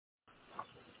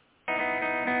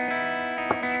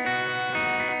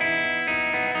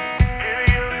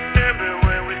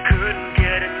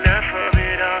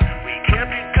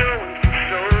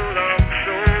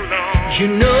you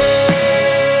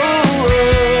know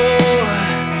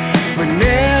we're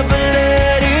never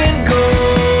letting go.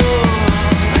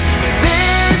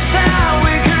 This time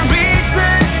we can reach the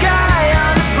sky.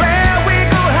 On a prayer we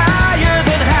go higher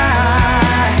than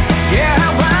high. Yeah,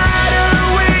 how wide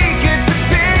awake, it's a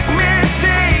big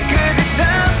mistake, 'cause it's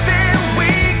something we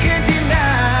can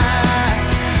deny.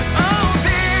 Oh,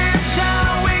 this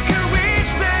time we can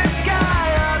reach the sky.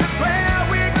 On a prayer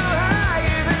we go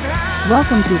higher than high.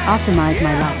 Welcome to Optimize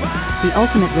My Life, the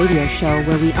ultimate radio show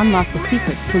where we unlock the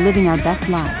secrets to living our best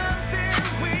lives.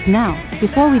 Now,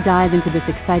 before we dive into this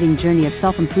exciting journey of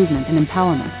self-improvement and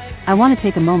empowerment, I want to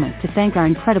take a moment to thank our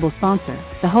incredible sponsor,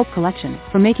 the Hope Collection,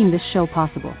 for making this show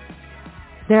possible.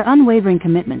 Their unwavering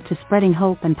commitment to spreading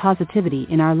hope and positivity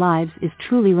in our lives is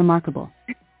truly remarkable.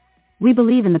 We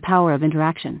believe in the power of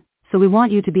interaction, so we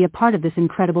want you to be a part of this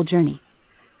incredible journey.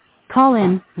 Call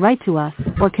in, write to us,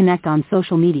 or connect on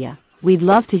social media. We'd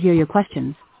love to hear your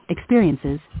questions,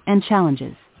 experiences, and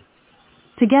challenges.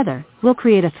 Together, we'll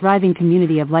create a thriving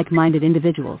community of like-minded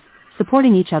individuals,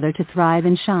 supporting each other to thrive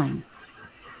and shine.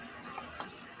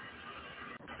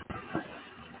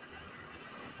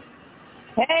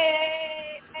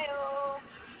 Hey, hello.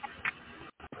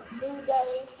 New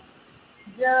day.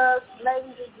 Just,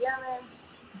 ladies and gentlemen,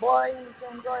 boys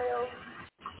and girls.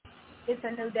 It's a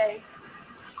new day.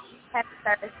 Happy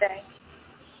Thursday.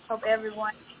 Hope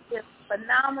everyone is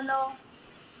phenomenal.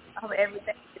 I hope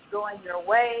everything is going your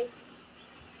way.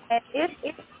 And if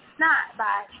it's not,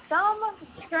 by some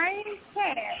strange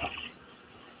chance,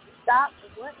 stop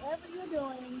whatever you're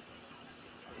doing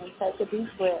and take a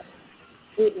deep breath.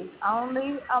 It is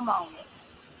only a moment.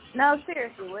 No,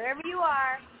 seriously, wherever you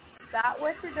are, stop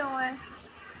what you're doing.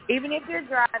 Even if you're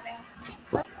driving,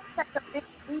 let's take a big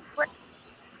deep breath.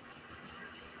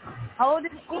 Hold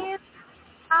it in,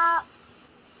 stop.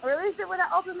 Release it with an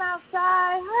open mouth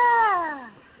sigh.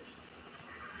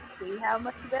 See how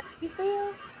much better you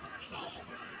feel?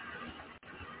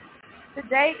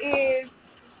 Today is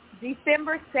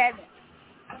December 7th,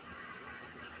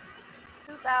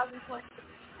 2020.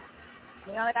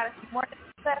 We only got a few more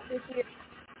days left this year.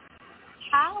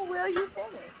 How will you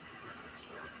finish?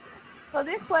 So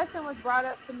this question was brought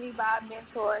up to me by a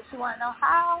mentor. She wanted to know,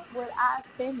 how would I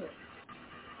finish?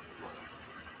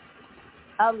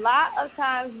 A lot of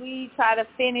times we try to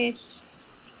finish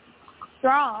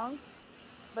strong,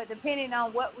 but depending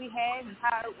on what we had and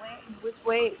how it went and which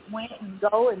way it went and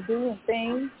go and do and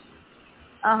things,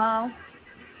 and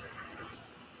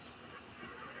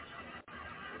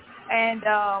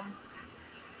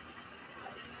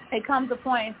it comes a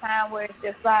point in time where it's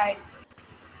just like,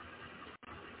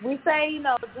 we say,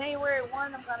 January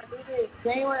 1, I'm going to do this.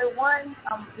 January 1,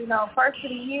 first of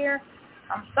the year,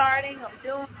 I'm starting, I'm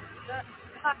doing.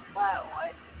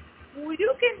 Well,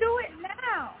 you can do it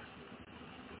now.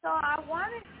 So I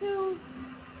wanted to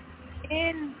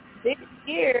end this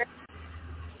year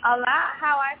a lot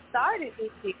how I started this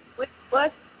year, which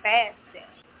was fasting.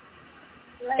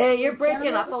 Hey, you're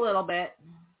breaking up a little bit.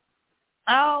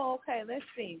 Oh, okay. Let's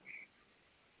see.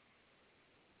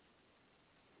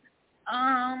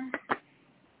 How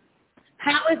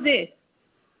is this?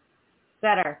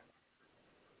 Better.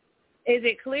 Is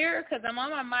it clearer? Because I'm on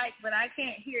my mic, but I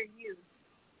can't hear you.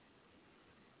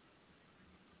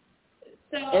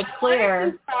 So it's clear. I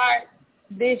wanted to start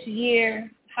this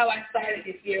year how I started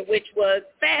this year, which was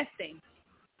fasting.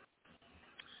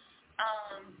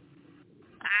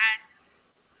 I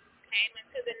came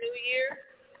into the new year.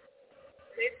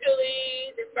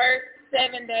 Literally, the first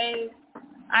 7 days,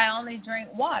 I only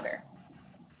drink water.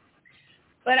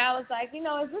 But I was like, is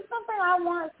this something I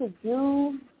want to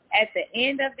do at the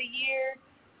end of the year?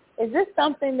 Is this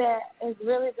something that is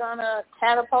really going to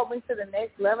catapult me to the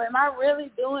next level? Am I really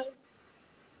doing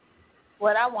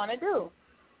what I want to do?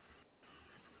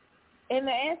 And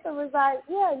the answer was like,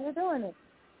 yeah, you're doing it.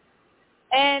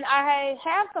 And I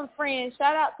have some friends,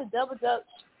 shout out to Double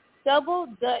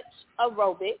Dutch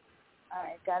Aerobic. All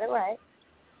right, got it right.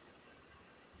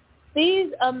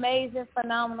 These amazing,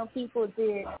 phenomenal people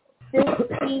did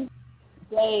 60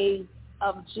 days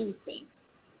of juicing.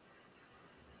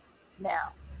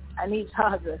 Now, I need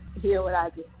y'all to hear what I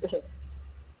just said.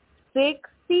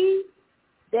 60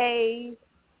 days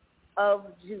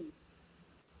of juice.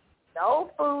 No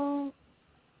food,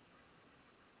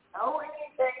 no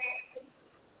anything,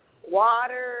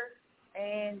 water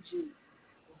and juice.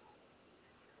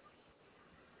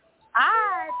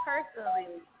 I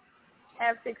personally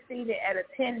have succeeded at a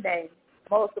 10-day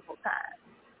multiple times.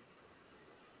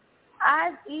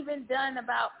 I've even done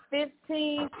about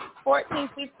 15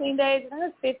 days. And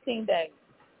that's 15 days.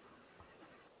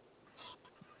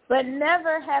 But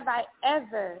never have I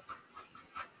ever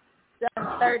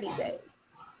done 30 days.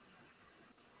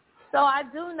 So I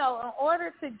do know in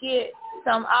order to get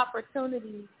some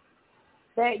opportunities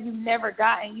that you've never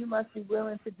gotten, you must be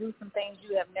willing to do some things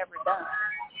you have never done.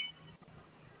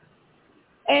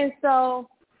 And so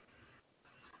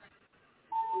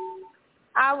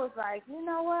I was like, you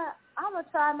know what? I'm going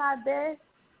to try my best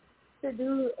to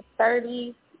do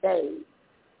 30 days.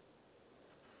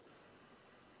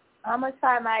 I'm going to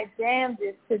try my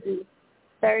damnedest to do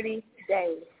 30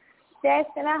 days. Jess,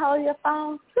 can I hold your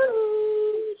phone?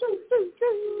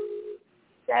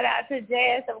 Shout out to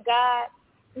Jazz of God.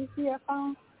 You see your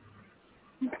phone?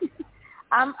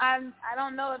 I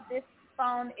don't know if this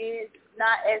phone is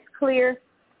not as clear,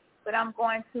 but I'm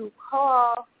going to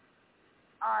call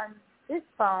on this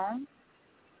phone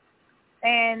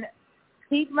and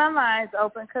keep my lines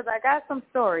open because I got some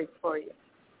stories for you.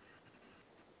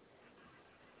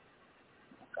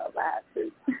 Go live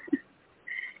too.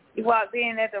 You walked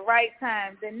in at the right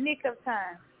time, the nick of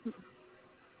time.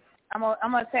 I'm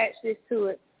gonna attach this to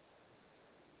it.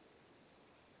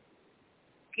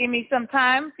 Give me some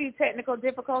time, a few technical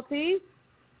difficulties.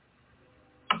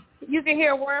 You can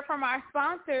hear a word from our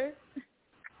sponsors.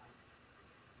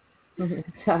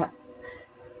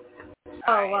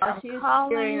 While she's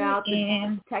figuring out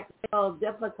the technical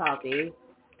difficulties,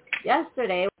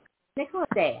 yesterday was Nicholas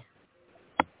Day.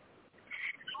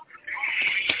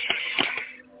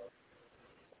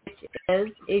 Which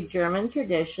is a German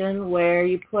tradition where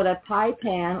you put a pie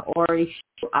pan or a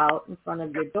shoe out in front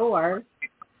of your door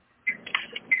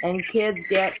and kids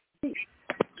get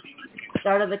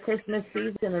start of the Christmas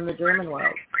season in the German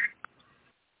world.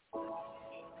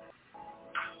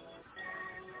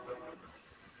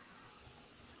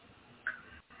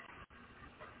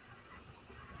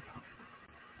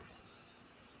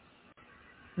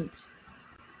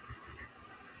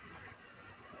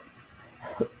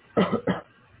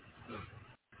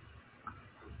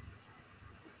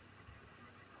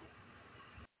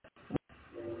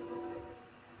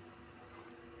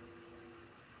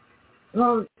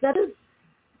 Well, that is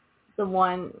the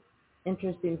one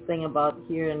interesting thing about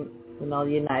here in the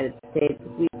United States.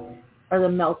 We are the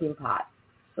melting pot.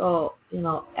 So,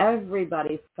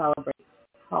 everybody celebrates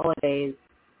holidays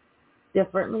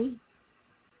differently,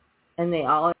 and they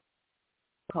all have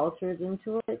cultures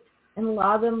into it, and a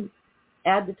lot of them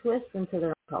add the twist into their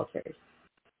own cultures.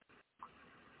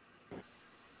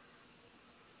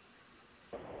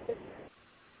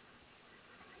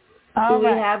 All Do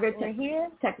right. we have your here?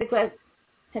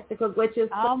 technical glitches?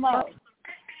 Almost.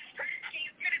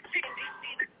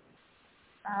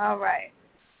 All right.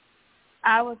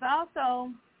 I was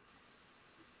also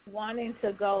wanting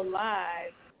to go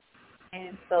live,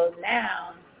 and so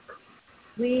now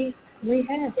we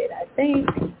have it. I think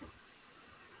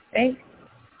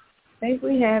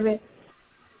we have it.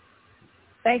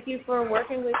 Thank you for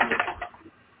working with me.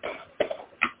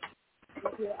 You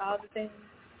hear all the things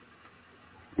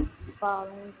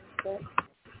following and stuff.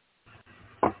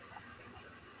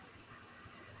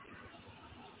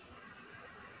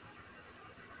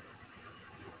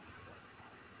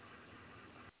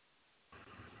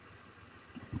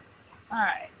 All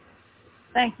right.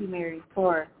 Thank you, Mary,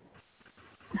 for...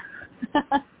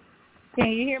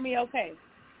 Can you hear me okay?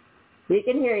 We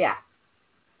can hear ya.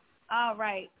 All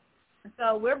right.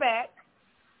 So we're back.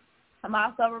 I'm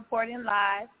also reporting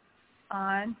live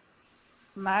on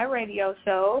my radio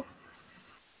show,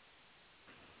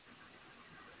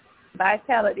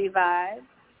 Vitality Vibes.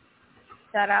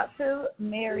 Shout out to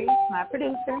Mary, my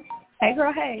producer. Hey,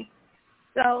 girl, hey.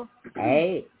 So...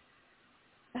 Hey.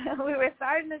 We were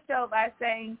starting the show by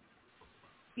saying,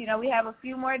 we have a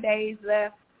few more days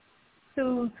left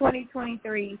to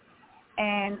 2023,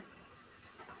 and,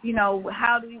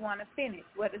 how do we want to finish?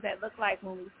 What does that look like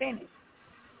when we finish?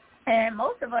 And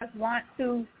most of us want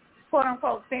to, quote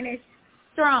unquote, finish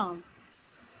strong.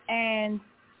 And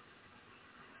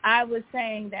I was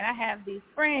saying that I have these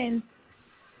friends,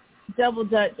 Double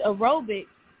Dutch Aerobics,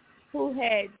 who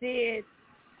had did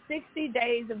 60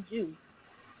 days of juice.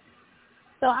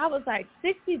 So I was like,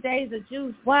 60 days of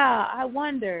juice. Wow, I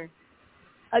wonder.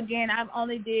 Again, I've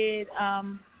only did,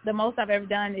 the most I've ever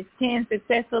done is 10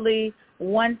 successfully.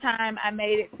 One time I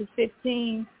made it to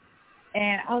 15.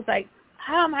 And I was like,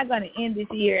 how am I going to end this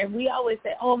year? And we always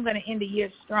say, I'm going to end the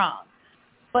year strong.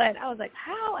 But I was like,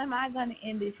 how am I going to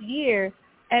end this year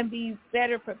and be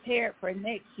better prepared for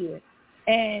next year?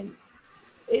 And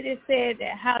it is said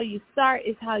that how you start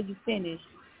is how you finish.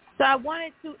 So I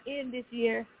wanted to end this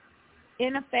year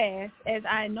in a fast, as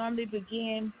I normally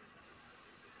begin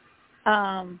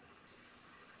the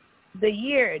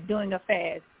year doing a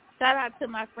fast. Shout out to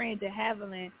my friend de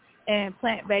Haviland and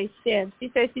plant-based chef.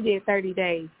 She said she did 30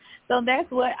 days. So that's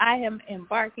what I am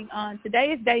embarking on.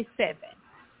 Today is day 7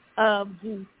 of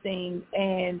juicing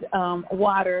and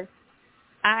water.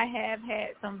 I have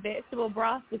had some vegetable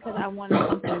broth because I wanted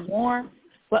something warm.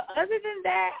 But other than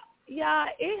that, y'all,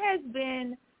 it has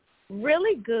been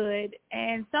really good.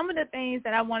 And some of the things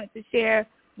that I wanted to share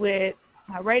with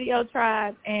my radio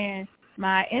tribe and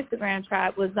my Instagram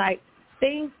tribe was like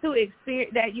things to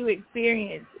experience that you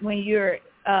experience when you're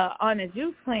on a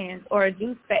juice cleanse or a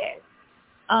juice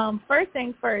fast. First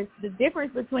things first, the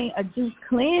difference between a juice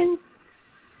cleanse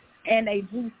and a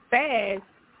juice fast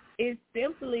is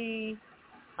simply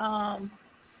one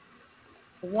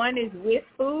is with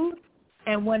food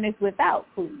and one is without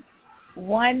food.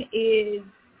 One is,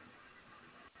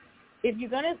 if you're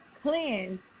going to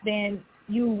cleanse, then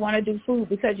you want to do food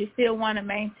because you still want to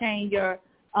maintain your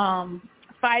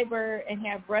fiber and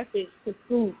have roughage to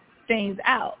scoot things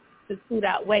out, to scoot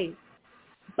out waste.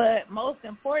 But most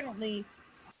importantly,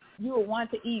 you will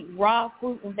want to eat raw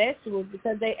fruit and vegetables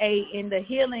because they aid in the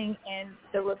healing and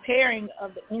the repairing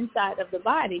of the inside of the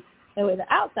body, that way the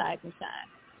outside can shine.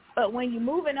 But when you're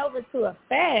moving over to a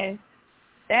fast,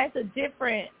 that's a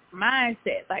different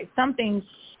mindset. Like something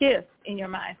shifts in your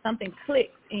mind, something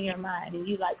clicks in your mind, and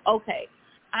you're like, okay,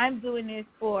 I'm doing this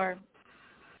for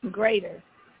greater.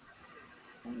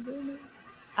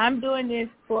 I'm doing this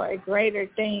for a greater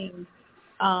thing.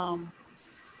 I'm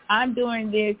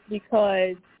doing this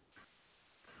because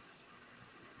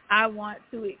I want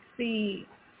to exceed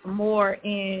more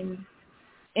in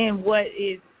what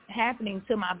is happening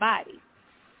to my body.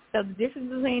 So the difference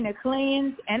between a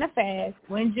cleanse and a fast,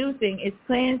 when juicing, is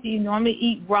cleanse, you normally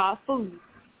eat raw food.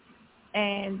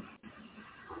 And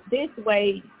this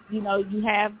way, you know, you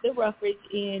have the roughage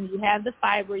in, you have the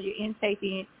fiber you're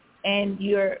intaking, and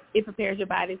it prepares your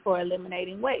body for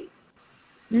eliminating waste.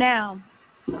 Now,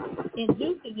 in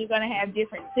juicing, you're going to have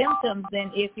different symptoms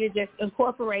than if you're just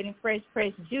incorporating fresh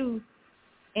juice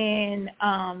in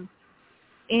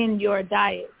your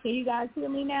diet. Can you guys hear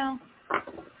me now?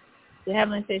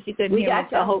 Evelyn said she couldn't hear me,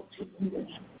 so I hope.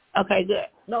 Okay, good.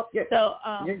 Nope, you're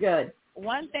good.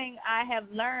 One thing I have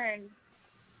learned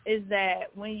is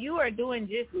that when you are doing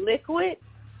just liquid,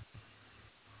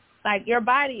 like your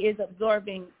body is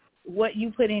absorbing what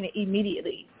you put in it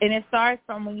immediately. And it starts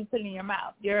from when you put it in your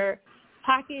mouth. Your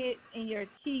pockets and your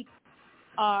cheeks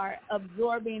are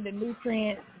absorbing the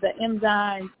nutrients, the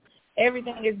enzymes,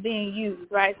 everything is being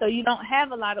used, right? So you don't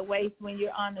have a lot of waste when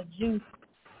you're on a juice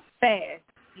fast.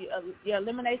 Your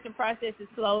elimination process is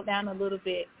slowed down a little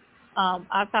bit.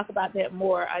 I'll talk about that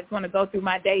more. I just want to go through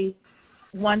my days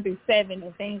 1 through 7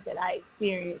 and things that I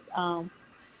experienced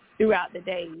throughout the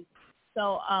days.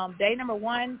 So day number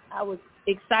 1, I was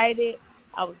excited.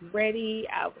 I was ready.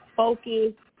 I was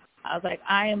focused. I was like,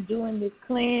 I am doing this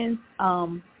cleanse.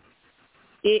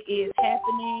 It is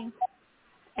happening.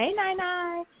 Hey,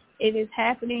 Nine. It is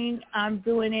happening. I'm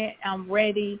doing it. I'm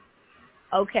ready.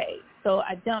 Okay. So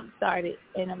I jump started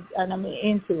and I'm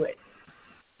into it.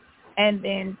 And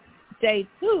then day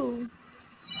 2,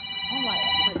 I'm like,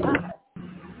 oh my God.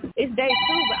 It's day 2,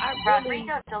 but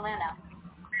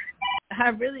I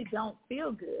really don't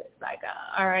feel good. Like,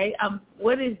 all right,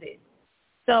 what is it?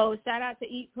 So shout out to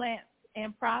Eat Plants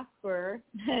and Prosper.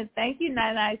 Thank you,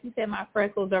 Nana. She said my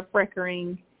freckles are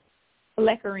fleckering.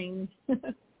 Freckling.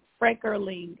 I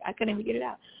couldn't even get it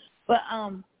out. But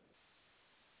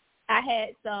I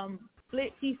had some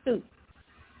split pea soup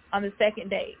on the second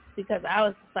day because I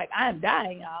was like, I am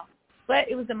dying, y'all. But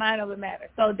it was the mind over matter.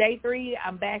 So day 3,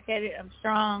 I'm back at it. I'm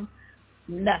strong.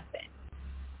 Nothing.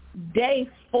 Day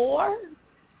 4,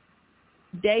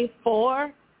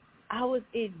 I was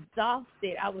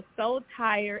exhausted. I was so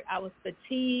tired. I was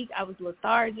fatigued. I was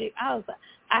lethargic. I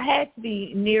had to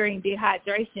be nearing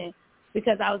dehydration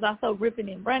because I was also ripping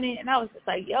and running. And I was just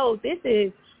like, yo, this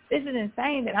is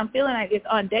insane that I'm feeling like it's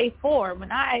on day 4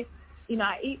 when I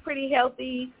eat pretty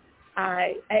healthy.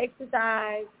 I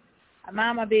exercise. I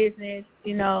mind my business,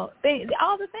 all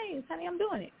the things, honey, I'm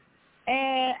doing it.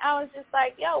 And I was just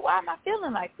like, yo, why am I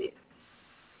feeling like this?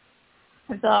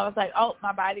 And so I was like, oh,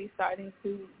 my body's starting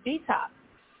to detox.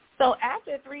 So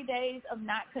after 3 days of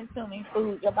not consuming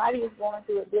food, your body is going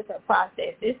through a different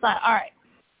process. It's like, all right,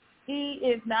 he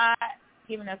is not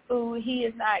giving us food. He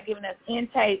is not giving us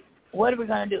intake. What are we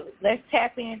going to do? Let's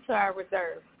tap into our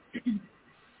reserves.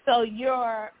 So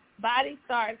your body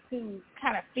starts to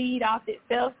kind of feed off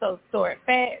itself, so stored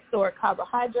fat, stored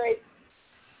carbohydrates.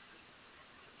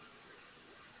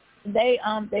 They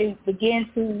begin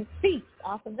to feast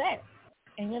off of that.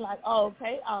 And you're like, oh,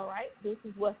 okay, all right, this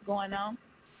is what's going on.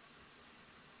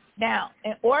 Now,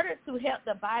 in order to help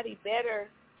the body better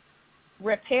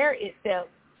repair itself,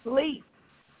 sleep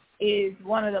is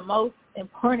one of the most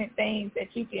important things that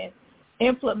you can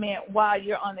implement while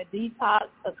you're on a detox,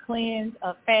 a cleanse,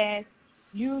 a fast.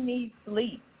 You need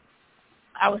sleep.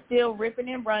 I was still ripping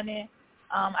and running.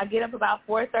 I get up about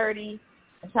 4:30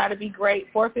 and try to be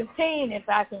great. 4:15 if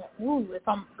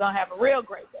I'm going to have a real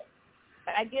great day.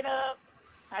 But I get up,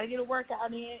 try to get a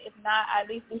workout in. If not, I at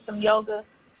least do some yoga.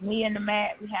 Me and the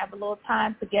mat, we have a little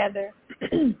time together.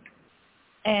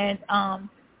 And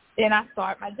then I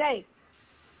start my day.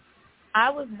 I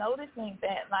was noticing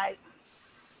that, like,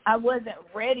 I wasn't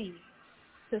ready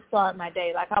to start my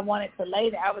day. Like, I wanted to lay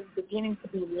there. I was beginning to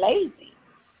be lazy.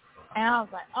 And I was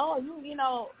like, oh, you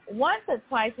know, once or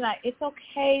twice, like, it's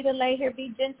okay to lay here,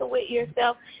 be gentle with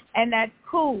yourself, and that's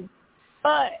cool.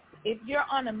 But if you're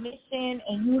on a mission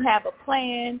and you have a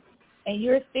plan and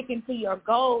you're sticking to your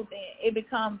goal, then it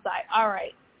becomes like, all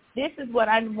right, this is what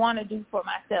I want to do for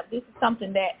myself. This is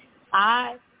something that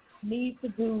I need to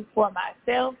do for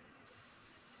myself.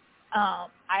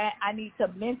 I need to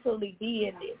mentally be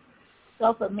in this.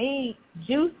 So for me,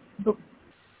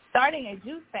 starting a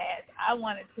juice fast, I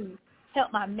wanted to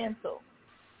help my mental.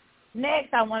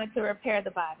 Next, I wanted to repair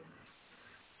the body.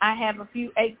 I have a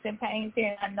few aches and pains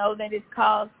here, and I know that it's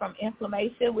caused from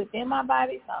inflammation within my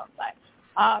body. So I was like,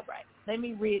 all right, let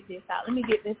me rid this out. Let me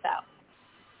get this out.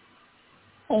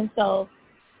 And so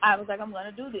I was like, I'm going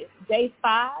to do this. Day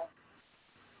 5,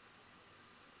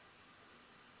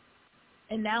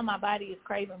 and now my body is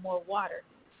craving more water.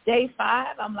 Day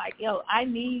 5, I'm like, I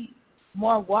need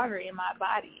more water in my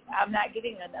body. I'm not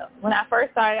getting enough. When I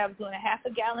first started, I was doing a half a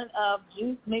gallon of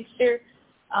juice mixture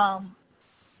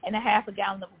and a half a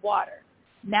gallon of water.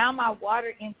 Now my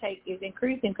water intake is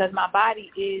increasing because my body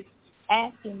is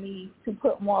asking me to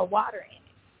put more water in it.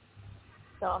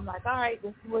 So I'm like, all right,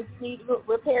 this is what you need to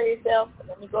repair yourself.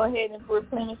 Let me go ahead and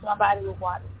replenish my body with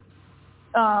water.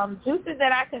 Juices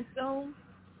that I consume,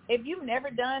 if you've never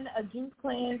done a juice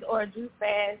cleanse or a juice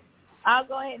fast, I'll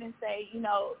go ahead and say,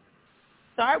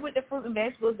 start with the fruit and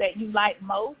vegetables that you like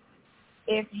most.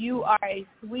 If you are a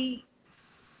sweet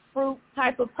fruit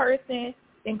type of person,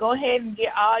 then go ahead and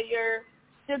get all your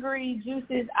sugary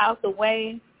juices out the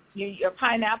way, your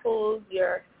pineapples,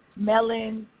 your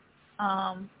melons,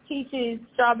 peaches,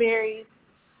 strawberries,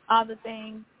 all the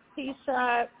things, peach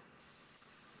shots.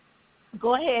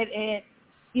 Go ahead and,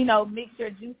 mix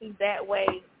your juices that way.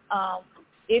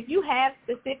 If you have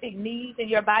specific needs in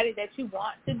your body that you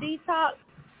want to detox,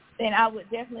 then I would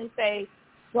definitely say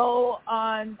go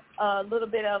on a little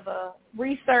bit of a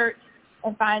research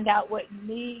and find out what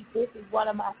you need. This is one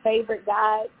of my favorite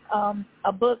guides,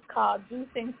 a book called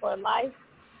Juicing for Life.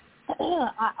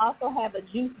 I also have a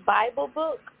juice Bible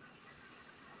book.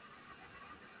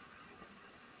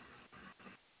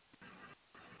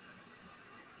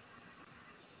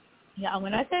 Yeah,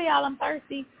 when I tell y'all I'm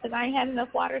thirsty because I ain't had enough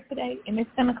water today, and it's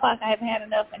 10 o'clock, I haven't had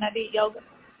enough, and I did yoga.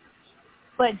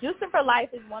 But Juicing for Life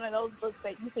is one of those books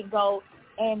that you can go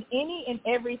and any and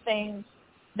everything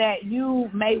that you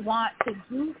may want to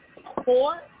juice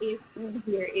for is in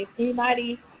here. If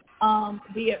anybody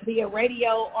via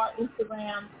radio or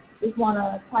Instagram just want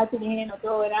to type it in or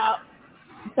throw it out,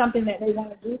 something that they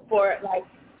want to juice for, like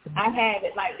I have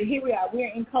it. Like here we are.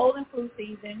 We're in cold and flu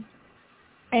season,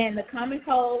 and the common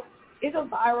cold is a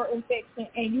viral infection,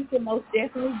 and you can most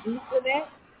definitely juice for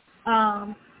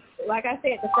that. Like I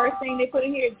said, the first thing they put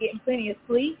in here is getting plenty of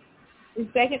sleep. The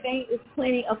second thing is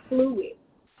plenty of fluid.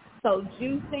 So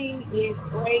juicing is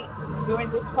great during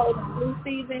this cold and flu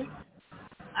season.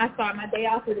 I start my day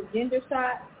off with a ginger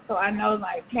shot, so I know,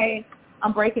 like, hey,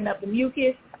 I'm breaking up the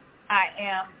mucus. I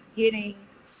am getting,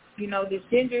 this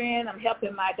ginger in. I'm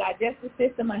helping my digestive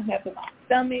system. I'm helping my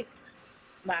stomach.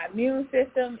 My immune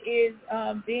system is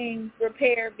being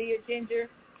repaired via ginger.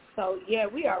 So, yeah,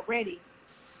 we are ready.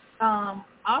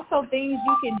 Also, things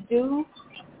you can do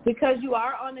because you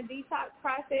are on the detox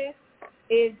process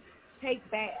is take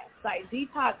baths. Like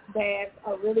detox baths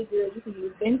are really good. You can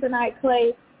use bentonite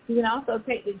clay. You can also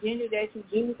take the ginger that you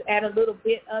juice, add a little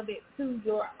bit of it to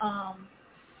your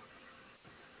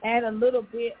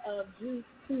juice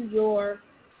to your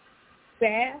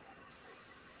bath,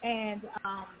 and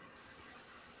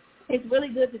it's really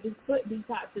good to do foot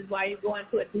detoxes while you're going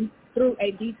through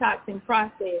a detoxing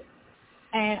process.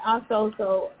 And also,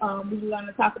 we were going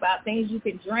to talk about things you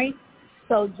can drink.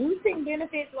 So juicing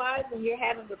benefits-wise, when you're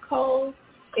having the cold,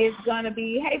 it's going to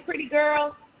be, hey, pretty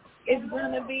girl, it's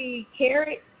going to be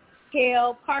carrot,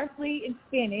 kale, parsley, and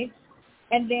spinach.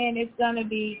 And then it's going to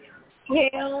be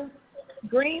kale,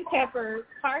 green peppers,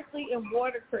 parsley, and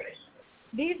watercress.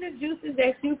 These are juices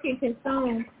that you can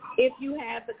consume if you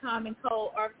have the common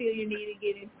cold or feel you need to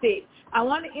get sick. I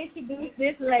want to introduce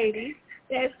this lady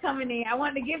that's coming in. I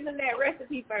want to give them that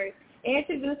recipe first.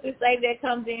 Introduce this lady that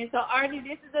comes in. So, Artie,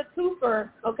 this is a twofer,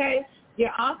 okay?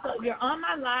 You're on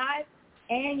my live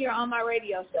and you're on my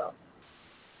radio show.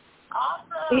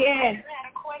 Awesome. Yeah. I just had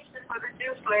a question for the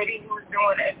juice lady who's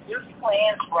doing a juice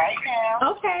cleanse right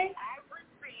now. Okay. I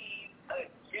received a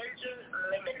ginger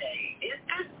lemonade. Is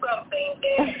this something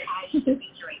that I should be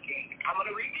drinking? I'm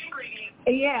going to read the ingredients.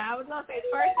 Yeah, I was going to say,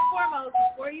 first and foremost,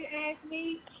 before you ask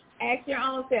me, ask your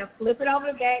own self. Flip it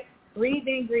over the back. Read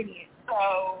the ingredients.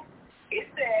 So it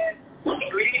says,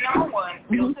 ingredient number 1,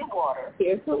 filtered water.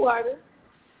 Filtered water.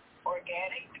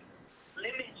 Organic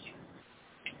lemon juice.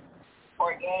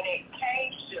 Organic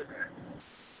cane sugar,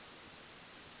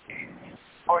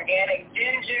 organic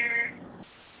ginger,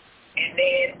 and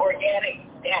then organic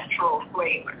natural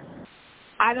flavor.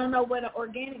 I don't know what an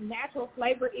organic natural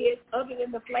flavor is other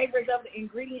than the flavors of the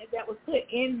ingredients that was put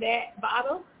in that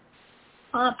bottle.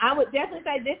 I would definitely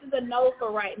say this is a no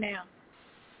for right now.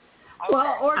 Okay.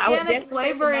 Well, organic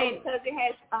flavoring, because it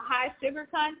has a high sugar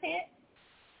content,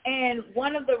 and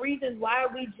one of the reasons why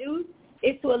we juice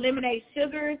is to eliminate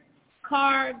sugars,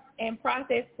 carbs, and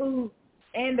processed foods,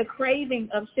 and the craving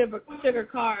of sugar,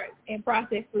 carbs, and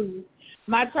processed foods.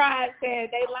 My tribe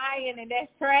said they lying and that's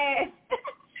trash.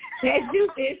 That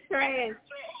juice is trash.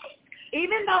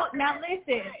 Even though, now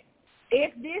listen,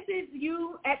 if this is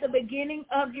you at the beginning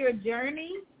of your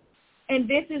journey and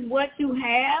this is what you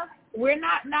have, we're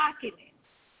not knocking it.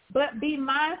 But be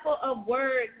mindful of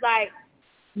words like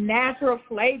natural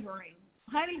flavoring.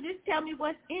 Honey, just tell me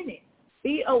what's in it.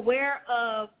 Be aware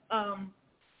of...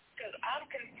 Because I'm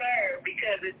concerned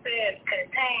because it says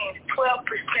contains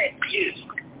 12% juice.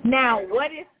 Now,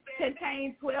 what is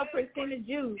contains 12% of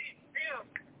juice?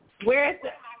 Where's the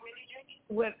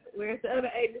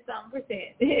other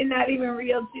 80-something%? It's not even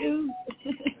real juice.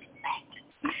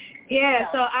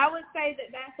 Yeah, so I would say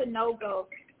that that's a no-go.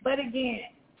 But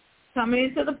again, coming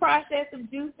into the process of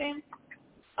juicing,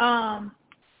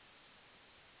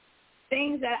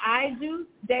 things that I juice,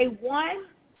 day one,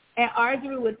 and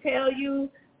Audrey would tell you,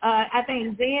 I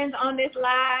think Zen's on this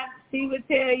live, she would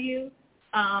tell you,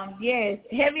 yes,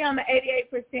 heavy on the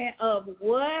 88% of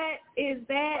what is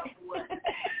that?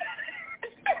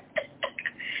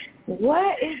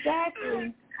 What exactly? I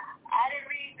didn't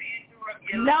read the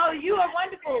interruption. No, you are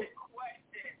wonderful.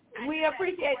 We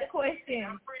appreciate the question.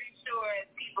 I'm pretty sure as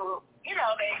people,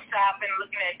 they shop and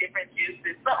looking at different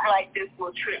juices, something like this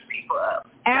will trip people up.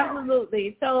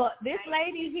 Absolutely. So this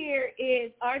lady here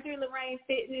is Audrey Lorraine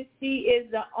Fitness. She is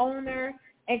the owner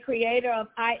and creator of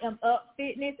I Am Up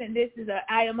Fitness, and this is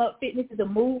I Am Up Fitness is a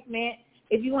movement.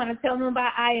 If you want to tell them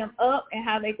about I Am Up and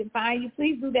how they can find you,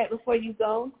 please do that before you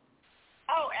go.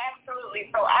 Oh, absolutely.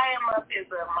 So I Am Up is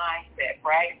a mindset,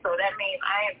 right? So that means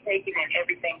I am taking in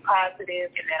everything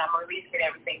positive, and then I'm releasing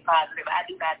everything positive. I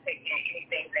do not take in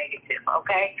anything negative,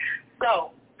 okay?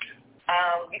 So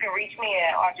you can reach me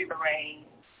at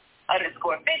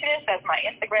Audrey_Lorraine_fitness. That's my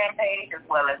Instagram page as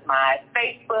well as my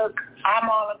Facebook. I'm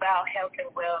all about health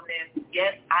and wellness.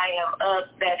 Yes, I am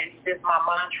up. That is just my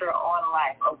mantra on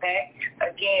life, okay?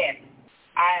 Again,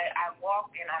 I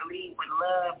walk and I lead with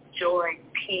love, joy,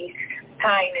 peace,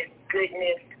 kindness,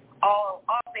 goodness, all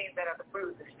things that are the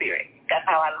fruit of the Spirit. That's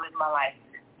how I live my life.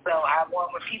 So I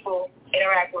want when people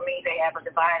interact with me, they have a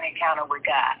divine encounter with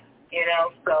God.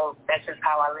 So that's just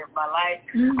how I live my life.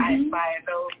 Mm-hmm. I inspire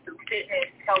those through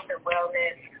fitness, health, and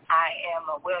wellness. I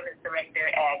am a wellness director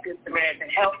at Good Samaritan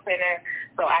Health Center,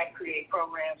 so I create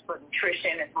programs for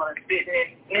nutrition as well as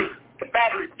fitness. The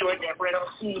fabulous Georgette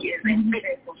Reynolds, she is a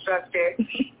fitness instructor.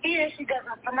 She does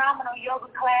a phenomenal yoga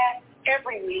class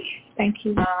every week. Thank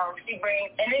you. She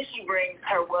brings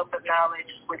her wealth of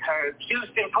knowledge with her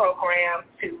juicing program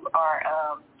to our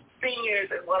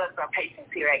seniors as well as our patients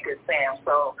here at Good Sam.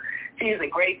 So she is a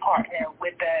great partner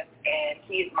with us, and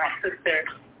she is my sister,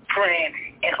 friend,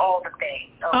 and all the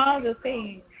things. All the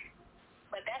things.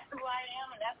 But that's who I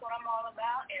am, and that's what I'm all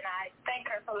about, and I thank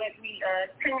her for letting me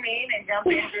tune in and jump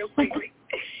in real quickly.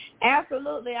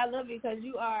 Absolutely. I love you because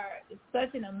you are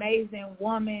such an amazing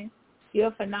woman. You're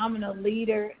a phenomenal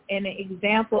leader and an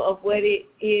example of what it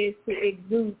is to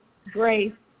exude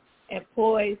grace and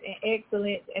poise and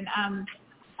excellence, and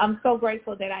I'm so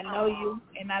grateful that I know you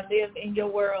and I live in your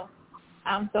world.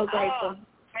 I'm so grateful.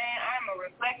 Man, I'm a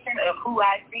reflection of who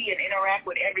I see and interact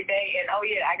with every day, and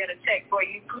I got a check for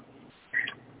you.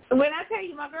 When I tell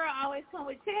you, my girl always comes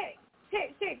with checks.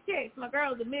 Checks. My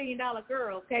girl's $1 million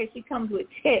girl, okay? She comes with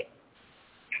checks.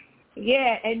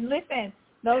 Yeah, and listen,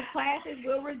 those classes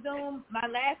will resume. My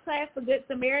last class for Good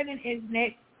Samaritan is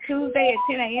next Tuesday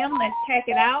at 10 a.m. Let's check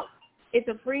it out. It's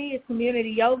it's community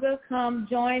yoga. Come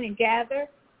join and gather.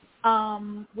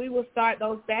 We will start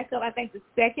those back up, I think, the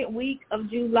second week of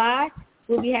July.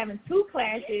 We'll be having 2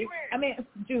 classes.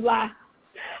 July.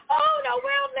 Oh, no,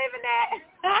 where I'm living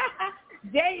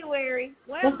at. January.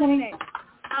 Where I'm living at.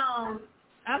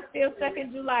 I'm still stuck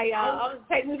in July, y'all. I'll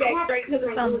take me back straight to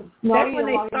the summer. That's when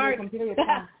they start.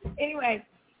 Anyway,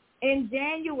 in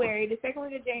January, the second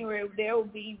week of January, there will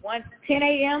be 10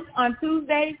 a.m. on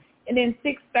Tuesday and then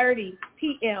 6:30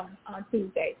 p.m. on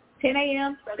Tuesday. 10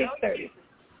 a.m., 6:30.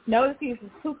 No excuses.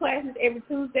 2 classes every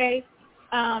Tuesday.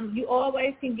 You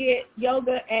always can get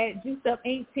yoga at Juice Up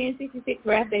Inc. 1066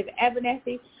 Ralph David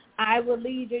Abernathy. I will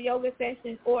lead your yoga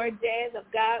session, or Jazz of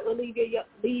God will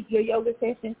lead your yoga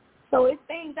session. So it's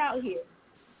things out here.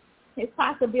 It's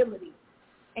possibilities.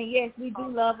 And, yes, we do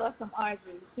love us some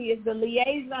Audrey. She is the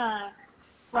liaison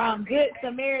from Good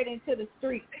Samaritan to the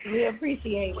streets. We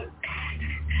appreciate it.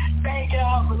 Thank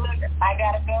y'all. But look, I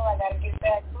got to go. I got to get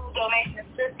back. Food donations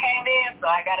just came in, so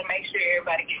I got to make sure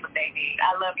everybody gets what they need.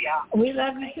 I love y'all. We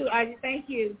love you too, Audrey. Thank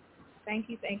you. Thank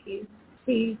you.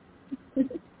 Peace.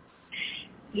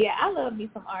 Yeah, I love me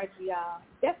some Audrey, y'all.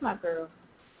 That's my girl.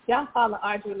 Y'all follow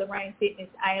Audrey Lorraine Fitness,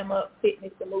 I Am Up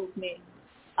Fitness, the movement.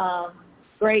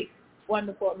 Great,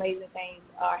 wonderful, amazing things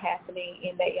are happening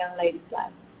in that young lady's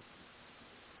life.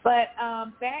 But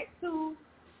back to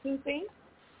juicing.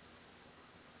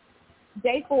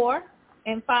 Day 4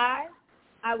 and 5,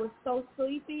 I was so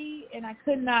sleepy and I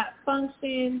could not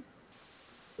function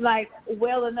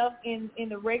well enough in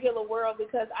the regular world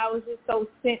because I was just so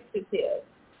sensitive.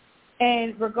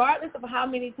 And regardless of how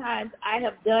many times I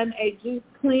have done a juice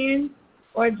cleanse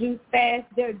or juice fast,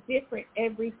 they're different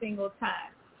every single time.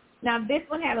 Now, this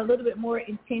one had a little bit more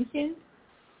intention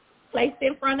placed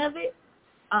in front of it.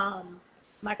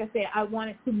 Like I said, I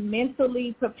wanted to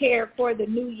mentally prepare for the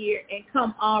new year and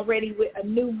come already with a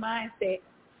new mindset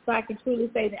so I can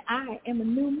truly say that I am a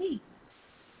new me.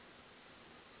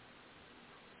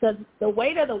 So the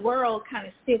weight of the world kind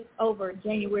of shifts over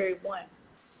January 1.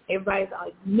 Everybody's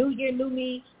like, new year, new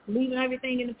me, leaving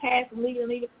everything in the past and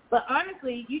leaving. But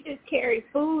honestly, you just carry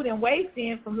food and waste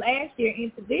in from last year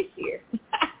into this year.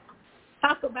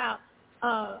 Talk about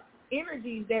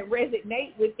energies that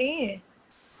resonate within.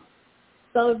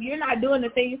 So if you're not doing the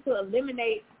things to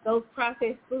eliminate those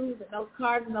processed foods and those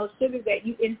carbs and those sugars that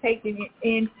you intook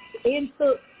in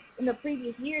the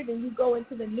previous year, then you go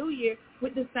into the new year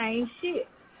with the same shit.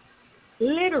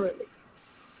 Literally.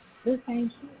 The same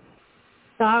shit.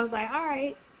 So I was like, all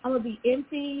right, I'm going to be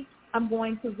empty. I'm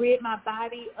going to rid my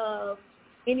body of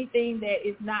anything that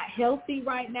is not healthy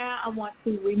right now. I want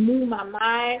to renew my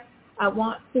mind. I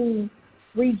want to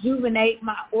rejuvenate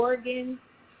my organs,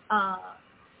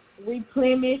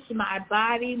 replenish my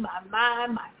body, my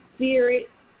mind, my spirit.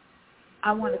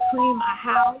 I want to clean my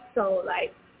house. So,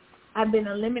 I've been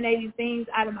eliminating things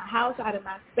out of my house, out of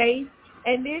my space.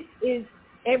 And this is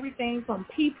everything from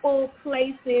people,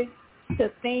 places, to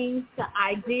things, to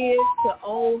ideas, to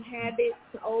old habits,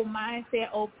 to old mindset,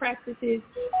 old practices.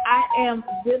 I am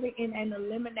really in an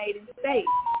eliminating state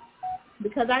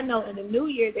because I know in the new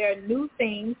year there are new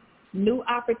things, new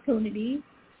opportunities,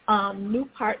 new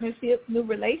partnerships, new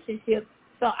relationships.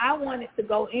 So I wanted to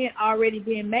go in already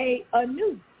being made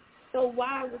anew. So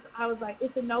I was like,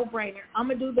 it's a no-brainer. I'm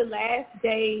going to do the last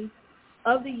days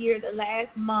of the year, the last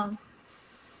month,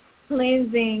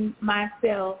 cleansing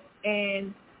myself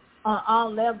and on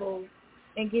all levels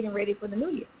and getting ready for the new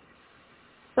year.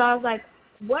 So I was like,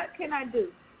 what can I do?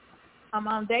 I'm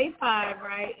on day 5,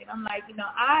 right? And I'm like,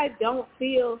 I don't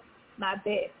feel my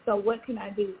best. So what can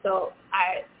I do? So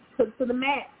I took to the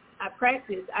mat. I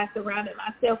practiced. I surrounded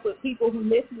myself with people who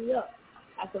lift me up.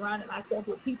 I surrounded myself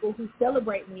with people who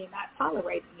celebrate me and not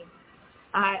tolerate me.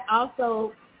 I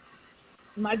also,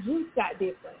 my juice got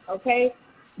different, okay?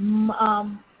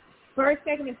 First,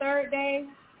 second, and third day,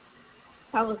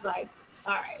 I was like,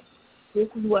 all right, this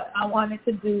is what I wanted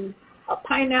to do, a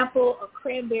pineapple, a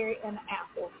cranberry, and an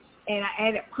apple. And I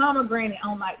added pomegranate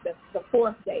on the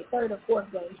 4th day, 3rd or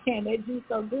 4th day. Man, that juice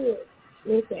so good.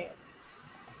 Listen,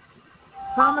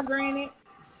 pomegranate,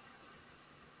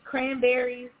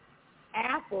 cranberries,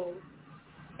 apples,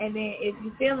 and then if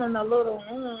you're feeling a little,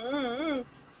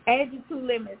 add your 2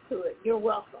 lemons to it. You're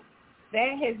welcome.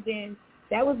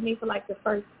 That was me for the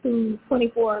first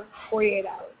 24, 48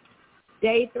 hours.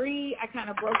 Day 3, I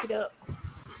kind of broke it up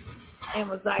and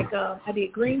was like, I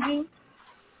did green juice.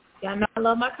 Y'all know I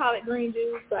love my collard green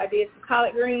juice, so I did some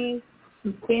collard greens,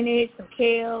 some spinach, some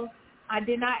kale. I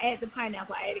did not add the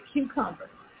pineapple. I added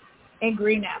cucumber and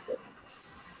green apples.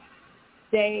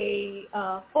 Day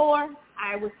 4,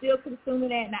 I was still consuming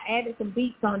that, and I added some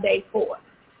beets on day 4.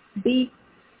 Beets,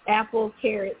 apple,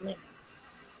 carrot, lemon.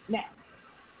 Now,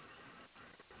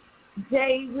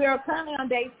 we are currently on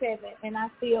day 7, and I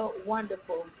feel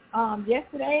wonderful.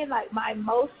 Yesterday, like my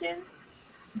emotions,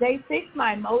 day 6,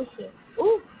 my emotions,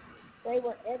 they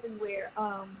were everywhere.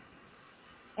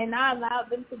 And I allowed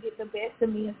them to get the best of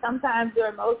me. And sometimes your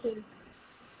emotions,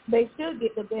 they should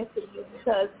get the best of you,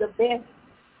 because the best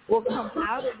will come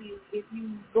out of you if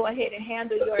you go ahead and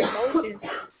handle your emotions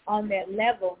on that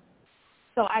level.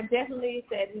 So I definitely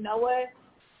said, you know what?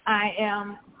 I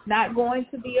am not going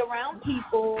to be around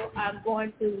people. I'm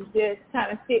going to just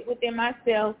kind of sit within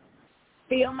myself,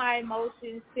 feel my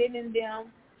emotions, sit in them.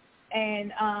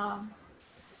 And,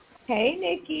 hey,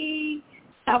 Nikki,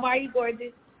 how are you,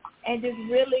 gorgeous? And just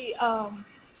really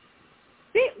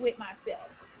sit with myself.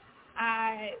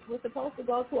 I was supposed to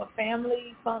go to a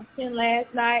family function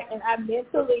last night, and I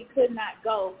mentally could not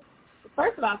go.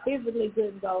 First of all, physically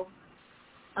couldn't go.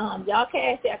 Y'all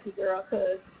cash out your girl,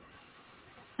 because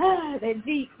that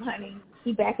Jeep, honey,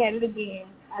 she back at it again.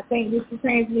 I think this is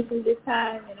transmission this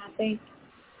time, and I think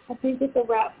it's a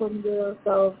wrap for me, girl.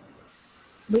 So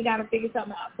we got to figure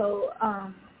something out. So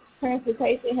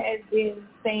transportation has been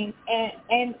things,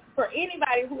 and for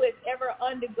anybody who has ever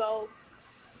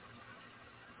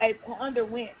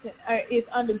is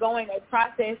undergoing a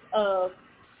process of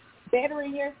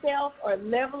bettering yourself or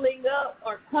leveling up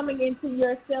or coming into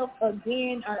yourself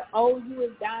again, or old you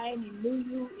is dying and new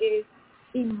you is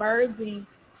emerging,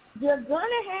 you're going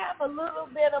to have a little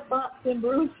bit of bumps and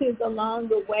bruises along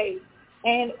the way,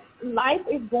 and life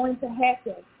is going to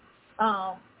happen.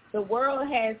 The world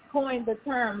has coined the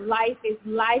term life is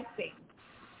lifing.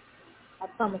 I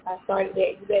promise I started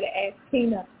that. You better ask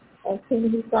Tina. Ask Tina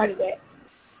who started that.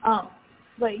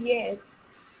 But yes,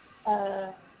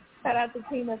 shout out to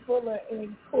Tina Fuller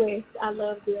and Quest. I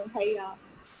love them. Hey, y'all.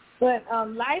 But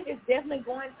life is definitely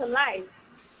going to life.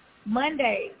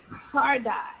 Monday, car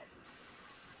died.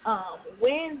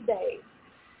 Wednesday,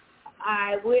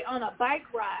 I went on a bike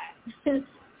ride.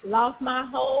 Lost my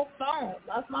whole phone.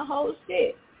 Lost my whole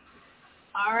shit.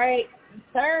 All right.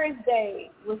 Thursday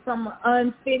was some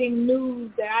unfitting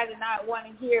news that I did not want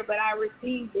to hear, but I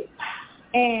received it.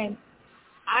 And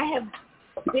I have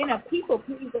been a people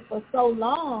pleaser for so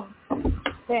long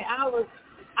that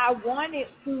I wanted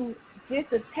to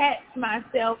disattach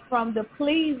myself from the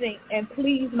pleasing and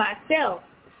please myself.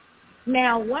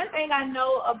 Now, one thing I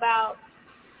know about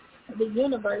the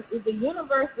universe is the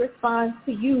universe responds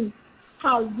to you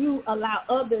how you allow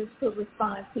others to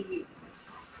respond to you.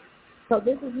 So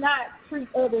this is not treat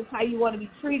others how you want to be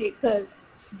treated, because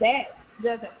that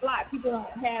doesn't fly. People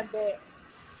don't have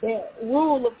that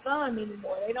rule of thumb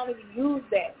anymore. They don't even use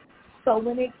that. So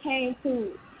when it came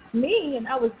to me and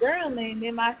I was journaling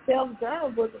in my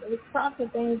self-journal book, it was prompting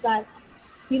things like,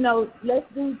 let's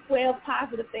do 12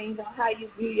 positive things on how you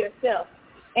view yourself.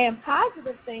 And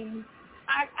positive things,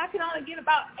 I could only get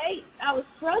about 8. I was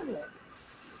struggling. And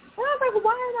I was like, well,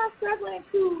 why am I struggling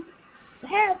to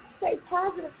say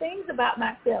positive things about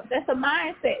myself? That's a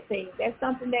mindset thing. That's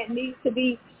something that needs to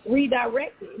be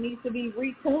redirected. It needs to be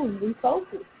retuned,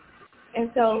 refocused.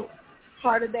 And so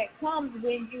part of that comes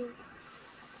when you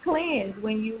cleanse,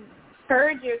 when you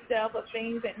purge yourself of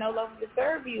things that no longer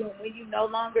serve you, and when you no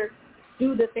longer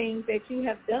do the things that you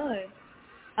have done,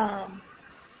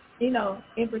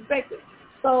 in perspective.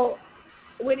 So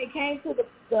when it came to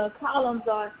the columns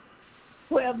on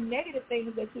 12 negative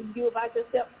things that you do about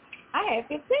yourself, I had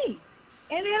 15.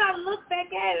 And then I looked back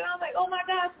at it, and I was like, oh, my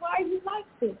gosh, why are you like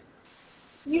this?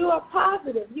 You are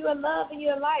positive. You are love and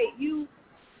you're light. You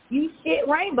shit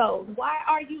rainbows. Why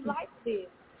are you like this?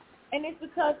 And it's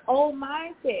because old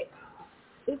mindset.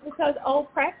 It's because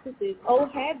old practices,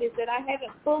 old habits that I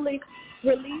haven't fully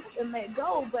released and let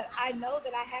go, but I know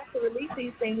that I have to release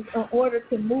these things in order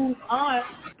to move on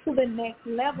to the next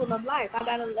level of life. I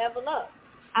got to level up.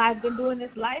 I've been doing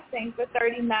this life thing for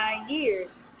 39 years.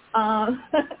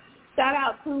 Shout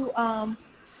out to,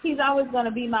 he's always going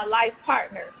to be my life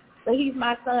partner, but he's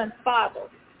my son's father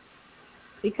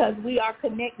because we are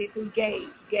connected through Gage.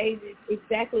 Gage is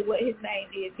exactly what his name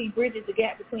is. He bridges the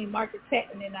gap between Marcus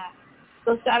Patton and I.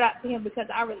 So shout out to him because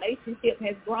our relationship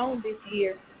has grown this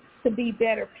year to be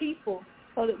better people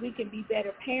so that we can be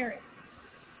better parents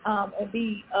and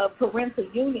be a parental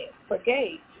unit for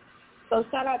Gage. So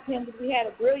shout out to him because we had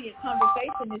a brilliant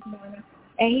conversation this morning,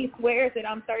 and he swears that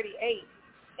I'm 38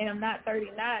 and I'm not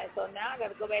 39. So now I got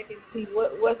to go back and see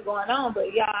what's going on.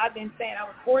 But, y'all, I've been saying I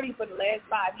was 40 for the last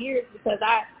 5 years because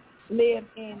I lived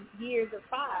in years of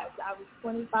fives. I was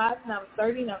 25 and I was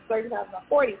 30 and I was 35 and I was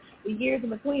 40. The years in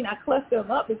between, I clustered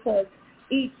them up because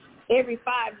every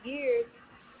 5 years,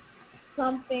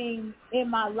 something in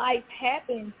my life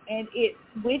happens and it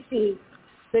switches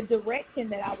the direction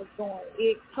that I was going.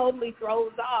 It totally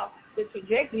throws off the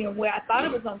trajectory and where I thought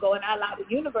it was going to go, and I allow the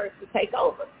universe to take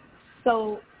over.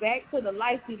 So back to the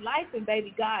life be life and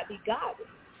baby God be God.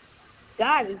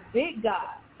 God is big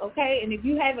God, okay? And if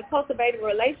you haven't cultivated a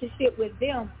relationship with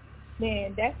them,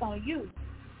 then that's on you.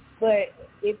 But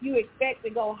if you expect to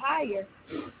go higher,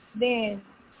 then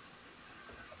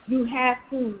you have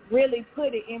to really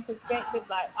put it in perspective,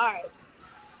 like, all right,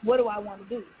 what do I want to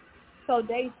do? So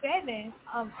day 7,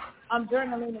 I'm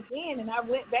journaling again, and I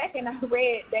went back and I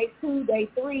read day 2, day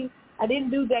 3. I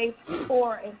didn't do day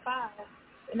 4 and 5,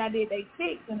 and I did day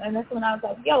 6, and that's when I was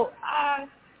like, yo,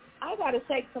 I got to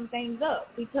shake some things up,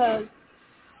 because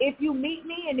if you meet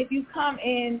me and if you come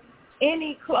in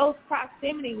any close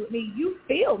proximity with me, you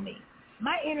feel me.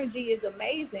 My energy is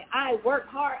amazing. I work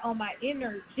hard on my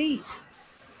energy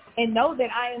and know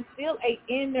that I am still a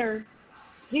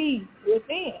energy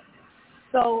within.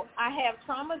 So I have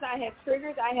traumas, I have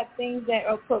triggers, I have things that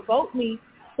provoke me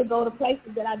to go to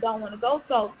places that I don't want to go,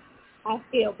 so I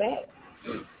scale back.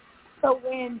 So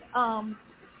when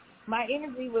my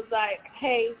energy was like,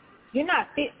 hey, you're not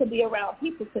fit to be around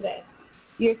people today.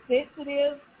 You're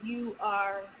sensitive. You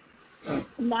are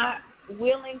not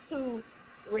willing to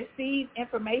receive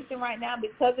information right now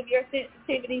because of your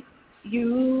sensitivity.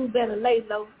 You better lay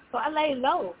low. So I lay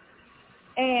low.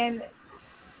 And,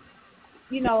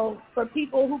 you know, for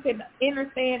people who can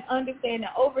understand, and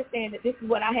understand that this is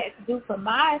what I had to do for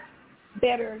my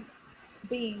better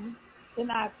being,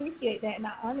 then I appreciate that and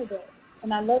I honor that.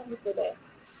 And I love you for that.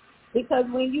 Because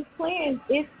when you cleanse,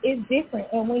 it's different.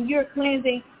 And when you're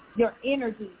cleansing your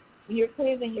energy, when you're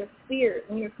cleansing your spirit,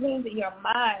 when you're cleansing your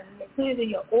mind, when you're cleansing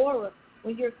your aura,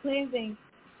 when you're cleansing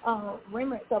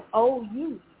remnants of old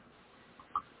you,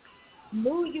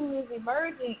 new you is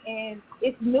emerging, and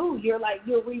it's new. You're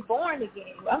reborn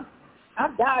again.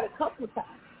 I've died a couple of times.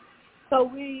 So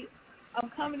I'm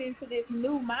coming into this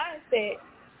new mindset.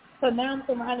 So now I'm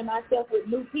surrounding myself with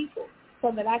new people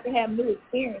so that I can have new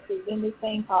experiences in this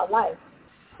thing called life.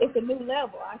 It's a new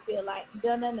level. I feel like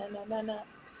da-na-na-na-na-na,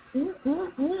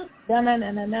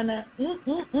 da-na-na-na-na-na,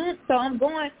 So I'm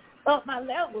going up my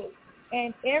levels,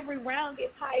 and every round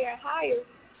gets higher and higher.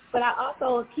 But I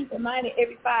also keep in mind that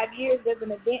every 5 years there's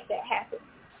an event that happens.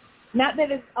 Not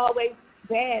that it's always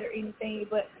bad or anything,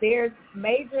 but there's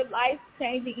major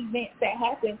life-changing events that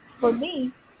happen for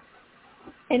me,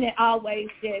 and it always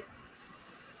just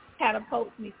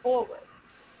catapults me forward.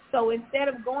 So instead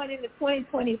of going into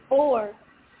 2024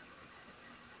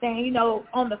 saying, you know,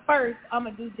 on the 1st, I'm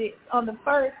going to do this. On the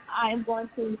 1st, I am going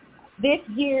to, this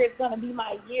year is going to be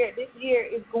my year. This year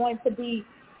is going to be,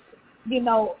 you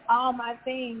know, all my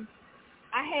things.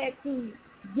 I had to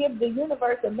give the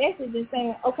universe a message and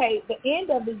saying, okay, the end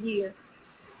of the year,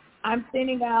 I'm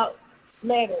sending out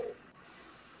letters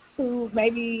to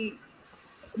maybe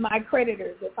my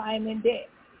creditors if I'm in debt,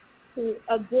 to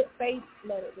a good faith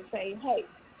letter to say, hey,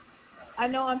 I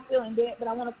know I'm still in debt, but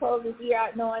I want to close this year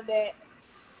out knowing that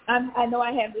I know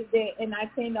I have this debt, and I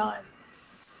intend on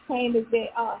paying this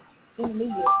debt off in the new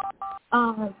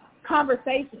year.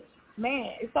 Conversations.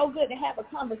 Man, it's so good to have a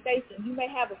conversation. You may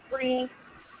have a friend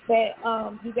that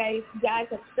you guys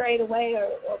have strayed away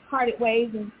or parted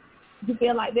ways, and you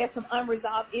feel like there's some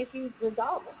unresolved issues.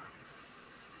 Resolve them.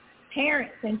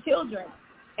 Parents and children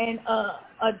and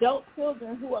adult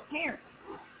children who are parents,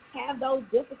 have those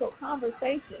difficult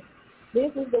conversations.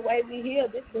 This is the way we heal.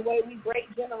 This is the way we break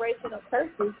generational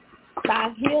curses,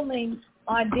 by healing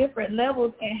on different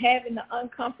levels and having the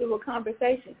uncomfortable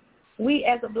conversations. We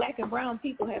as a black and brown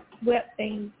people have swept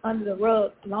things under the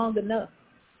rug long enough,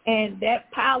 and that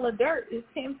pile of dirt is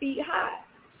 10 feet high.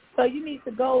 So you need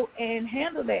to go and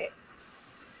handle that.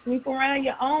 Sweep around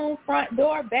your own front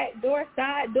door, back door,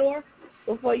 side door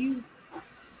before you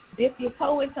dip your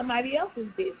toe in somebody else's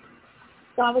business.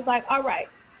 So I was like, all right,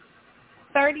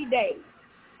 30 days.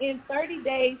 In 30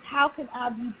 days, how can I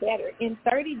be better? In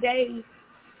 30 days,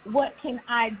 what can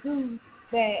I do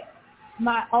that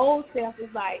my old self is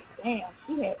like, damn,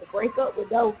 she had to break up with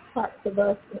those parts of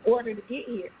us in order to get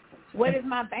here. What is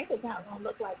my bank account going to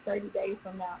look like 30 days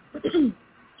from now?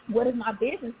 What is my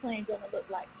business plan going to look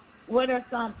like? What are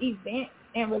some events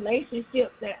and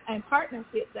relationships and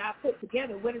partnerships that I put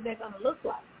together? What is that going to look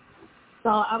like? So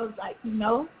I was like, you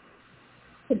know,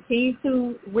 continue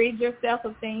to rid yourself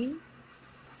of things.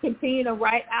 Continue to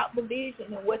write out the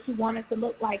vision and what you want it to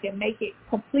look like and make it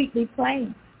completely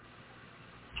plain.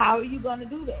 How are you going to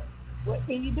do that? What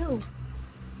can you do?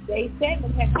 Day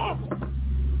 7 has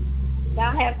happened.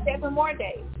 Now I have 7 more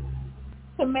days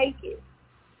to make it.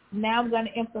 Now I'm going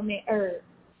to implement herbs.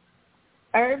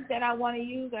 Herbs that I want to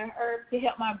use are herbs to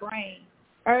help my brain,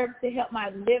 herbs to help my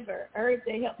liver, herbs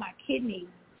that help my kidneys,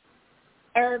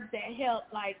 herbs that help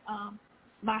like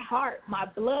my heart, my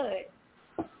blood,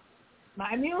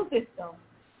 my immune system.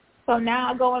 So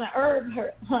now I go on an herb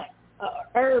hunt,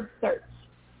 herb search,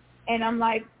 and I'm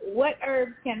like, what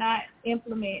herbs can I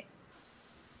implement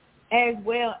as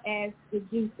well as the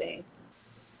juicing?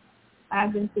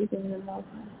 I've been speaking in the most.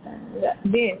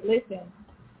 Then listen.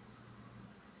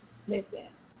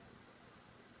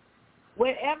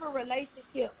 Whatever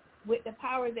relationship with the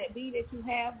powers that be that you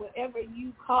have, whatever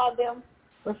you call them,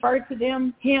 refer to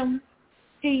them, him,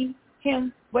 she,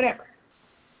 him, whatever.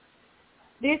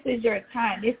 This is your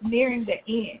time. It's nearing the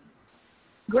end.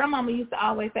 Grandmama used to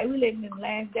always say, we living in the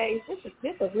last days. This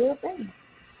is a real thing.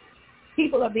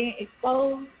 People are being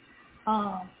exposed.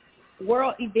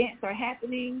 World events are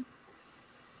happening.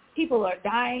 People are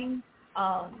dying.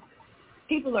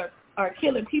 People are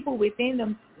killing people within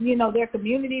them, their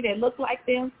community that look like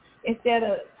them, instead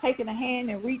of taking a hand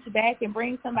and reach back and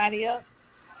bring somebody up.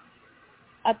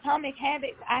 Atomic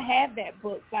Habits, I have that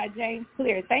book by James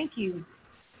Clear. Thank you.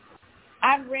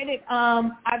 I've read it.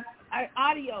 I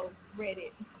audio read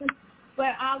it,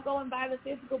 but I'll go and buy the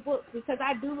physical book because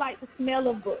I do like the smell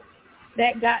of books.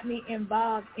 That got me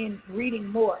involved in reading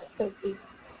more because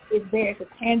it's there. It's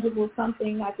a tangible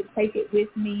something. I could take it with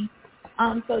me.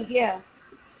 So yeah,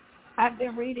 I've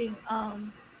been reading.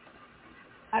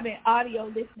 I've been audio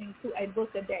listening to a book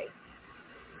a day.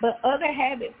 But other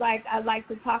habits, like I like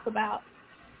to talk about,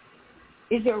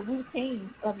 is your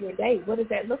routine of your day. What does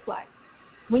that look like?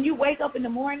 When you wake up in the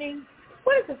morning,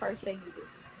 what is the first thing you do?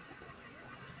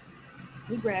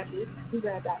 We grab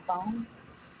that phone.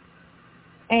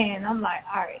 And I'm like,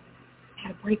 all right, I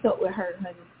got to break up with her,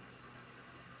 honey.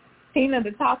 Tina,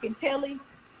 the talking telly,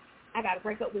 I got to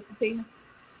break up with Tina.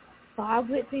 So I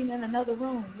put Tina in another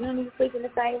room. We don't even sleep in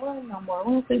the same room no more.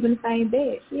 We don't sleep in the same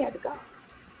bed. She had to go.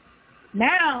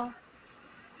 Now,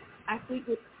 I sleep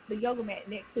with the yoga mat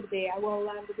next to the bed. I roll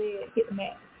out of the bed, hit the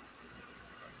mat.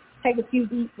 Take a few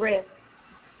deep breaths.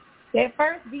 That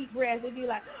first deep breath, it'd be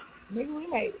like, maybe we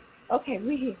made it. Okay,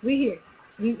 we here.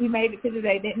 We made it to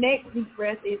today. That next deep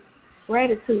breath is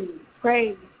gratitude,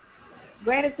 praise.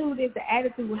 Gratitude is the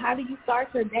attitude. How do you start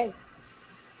your day?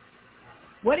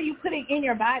 What are you putting in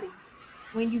your body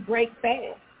when you break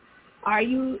fast? Are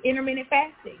you intermittent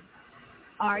fasting?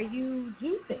 Are you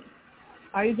juicing?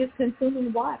 Are you just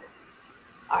consuming water?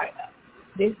 I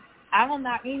don't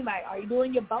knock anybody. Are you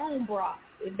doing your bone broth?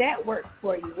 If that works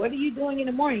for you. What are you doing in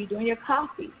the morning? Are you doing your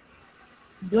coffee?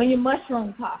 Doing your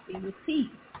mushroom coffee with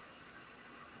tea?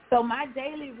 So my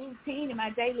daily routine and my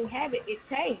daily habit, it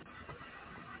changed.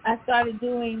 I started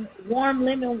doing warm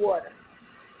lemon water.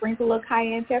 Sprinkle a little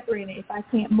cayenne pepper in it if I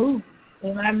can't move.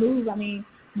 And when I move, I mean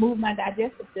move my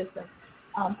digestive system.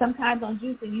 Sometimes on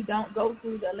juicing, you don't go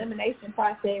through the elimination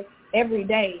process every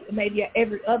day. It may be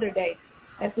every other day.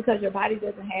 That's because your body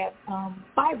doesn't have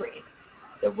fiber in it.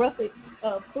 The roughage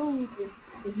of food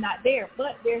is not there,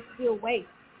 but there's still waste.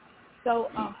 So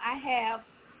I have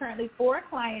currently 4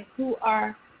 clients who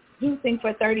are juicing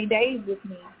for 30 days with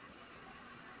me.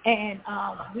 And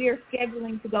we are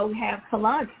scheduling to go have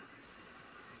colonics.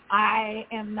 I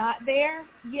am not there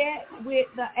yet with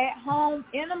the at-home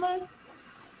enemas.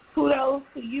 Kudos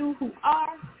to you who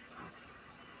are.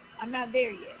 I'm not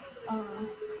there yet.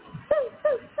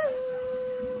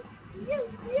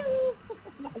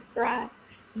 That's right.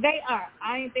 They are.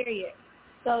 I ain't there yet.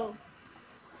 So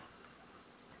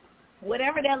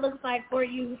whatever that looks like for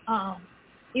you,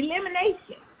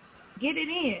 elimination. Get it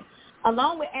in.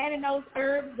 Along with adding those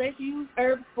herbs, let's use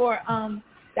herbs for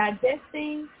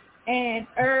digesting and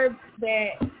herbs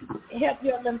that help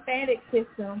your lymphatic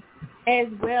system as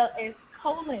well as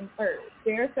colon herbs.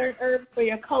 There are certain herbs for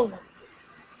your colon.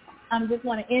 I just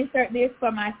want to insert this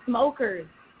for my smokers.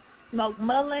 Smoke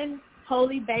mullein,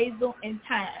 holy basil, and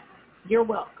thyme. You're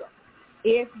welcome.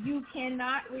 If you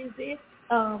cannot resist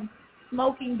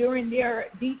smoking during their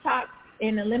detox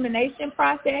and elimination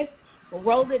process,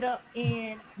 roll it up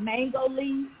in mango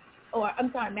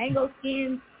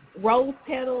skins, rose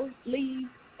petals, leaves,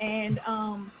 and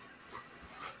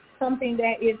something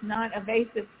that is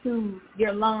non-invasive to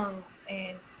your lungs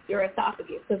and your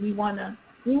esophagus, because we want to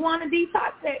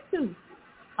detox that too.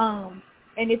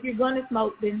 And if you're going to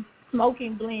smoke, then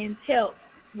smoking blends help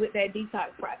with that detox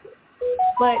process.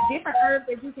 But different herbs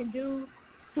that you can do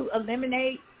to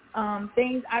eliminate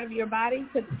things out of your body,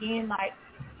 because again, like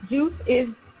juice is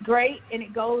great and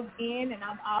it goes in, and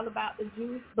I'm all about the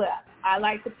juice, but I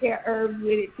like to pair herbs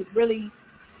with it to really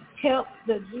help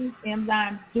the juice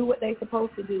enzymes do what they're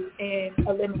supposed to do and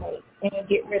eliminate. and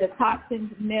get rid of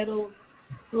toxins, metals,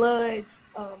 sludge,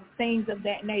 things of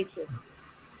that nature.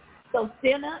 So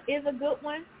senna is a good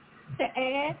one to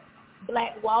add.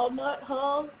 Black walnut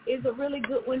hulls is a really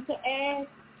good one to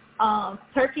add.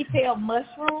 Turkey tail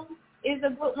mushroom is a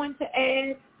good one to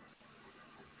add.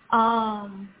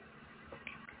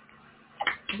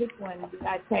 Which one did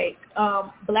I take?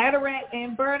 Bladderwrack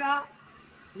and burdock.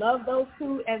 Love those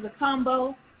two as a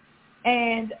combo.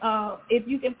 And if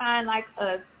you can find like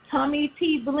a tummy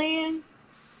tea blend,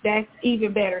 that's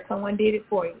even better. Someone did it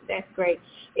for you. That's great.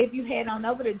 If you head on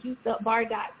over to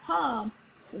juicedupbar.com,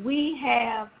 we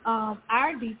have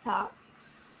our detox,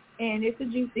 and it's a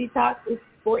juice detox. It's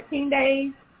 14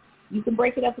 days. You can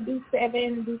break it up and do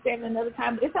seven another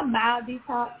time. But it's a mild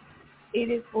detox.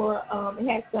 It is for, it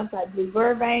has stuff like blue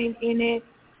vervain in it.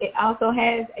 It also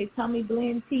has a tummy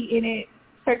blend tea in it,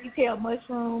 turkey tail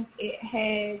mushroom. It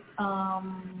has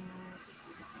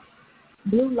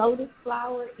blue lotus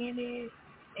flower in it,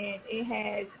 and it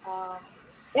has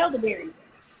elderberries.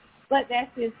 But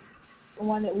that's just the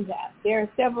one that we have. There are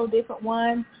several different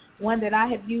ones. One that I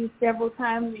have used several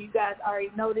times. You guys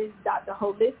already noticed Dr.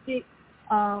 Holistic,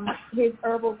 his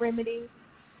herbal remedy.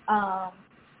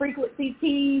 Frequency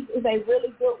Teas is a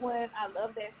really good one. I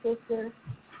love that sister.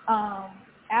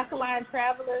 Alkaline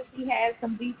Traveler, she has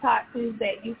some detoxes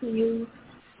that you can use.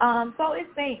 So it's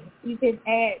things you can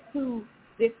add to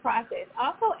this process.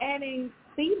 Also adding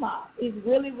sea moss is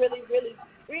really, really, really,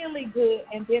 really good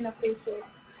and beneficial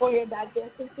for your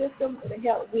digestive system. It'll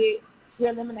help with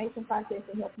your elimination process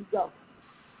and help you go.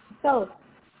 So,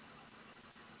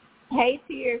 hey,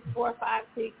 Tears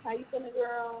 456, how you feeling,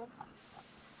 girl?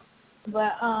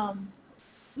 But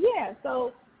yeah.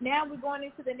 So now we're going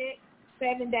into the next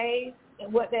 7 days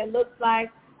and what that looks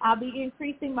like. I'll be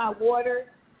increasing my water.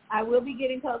 I will be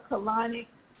getting to a colonic.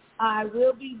 I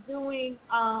will be doing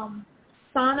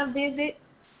sauna visits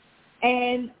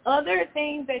and other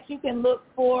things that you can look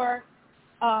for.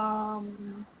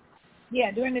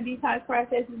 During the detox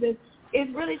process is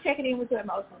really checking in with your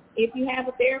emotions. If you have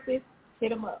a therapist, hit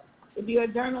them up. If you're a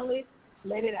journalist,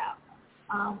 let it out.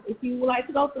 If you would like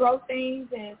to go throw things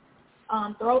and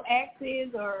throw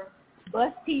axes or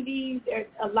bust TVs, there's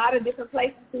a lot of different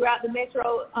places throughout the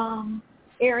metro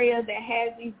area that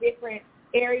has these different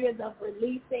areas of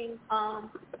releasing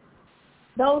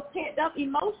those pent-up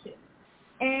emotions.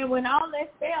 And when all that's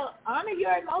failed, honor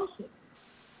your emotions.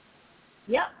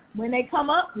 Yep. When they come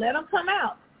up, let them come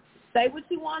out. Say what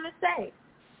you want to say.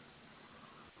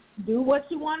 Do what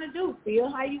you want to do. Feel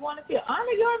how you want to feel.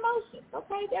 Honor your emotions.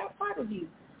 Okay, they're a part of you.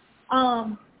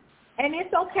 And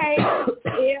it's okay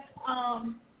if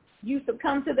you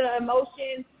succumb to the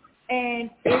emotion and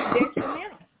it's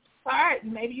detrimental. All right,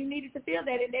 maybe you needed to feel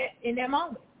that in that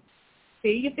moment.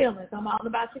 Feel your feelings. I'm all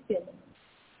about your feelings.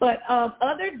 But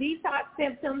other detox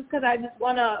symptoms, because I just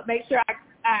want to make sure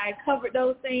I covered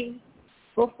those things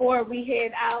before we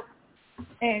head out,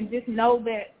 and just know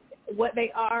that what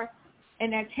they are.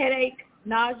 And that's headache,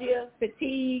 nausea,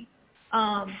 fatigue,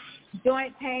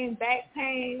 joint pain, back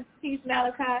pain, Peace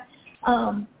Malachi.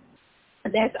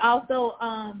 That's also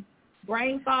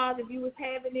brain fog if you was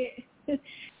having it,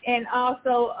 and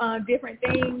also different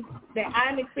things that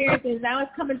I'm experiencing. Now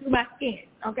it's coming through my skin,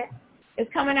 okay?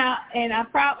 It's coming out, and I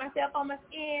proud myself on my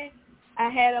skin. I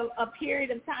had a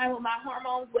period of time when my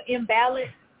hormones were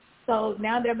imbalanced, so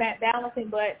now they're back balancing,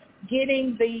 but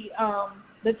getting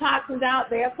the toxins out,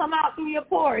 they'll come out through your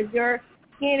pores. Your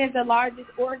skin is the largest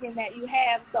organ that you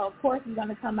have, so of course it's going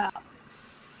to come out.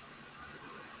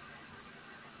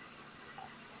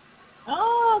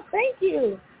 Oh, thank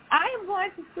you. I am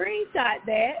going to screenshot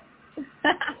that.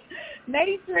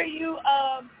 Make sure you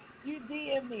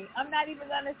DM me. I'm not even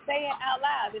going to say it out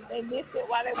loud. If they missed it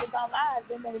while they was on live,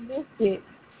 then they missed it.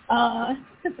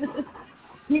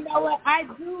 You know what? I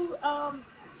do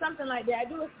something like that. I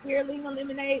do a spirulina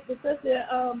lemonade. The sister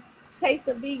Taste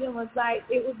of Vegan was like,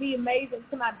 it would be amazing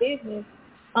to my business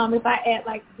if I add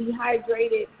like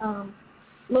dehydrated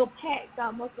little packs,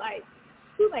 almost like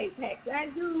Kool-Aid packs. And I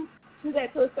do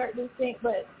that to a certain extent,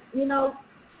 but you know,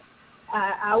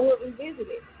 I would revisit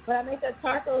it. But I make a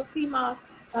charcoal sea moss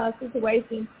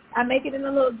situation. I make it in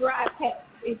a little dry pack.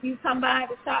 If you come by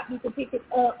the shop, you can pick it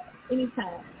up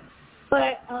anytime.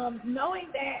 But knowing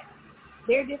that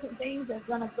there are different things that's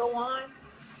going to go on,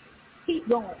 keep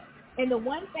going. And the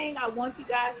one thing I want you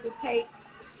guys to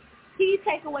key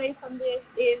takeaway from this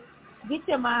is get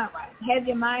your mind right. Have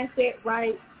your mindset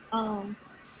right.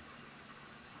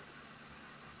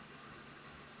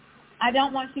 I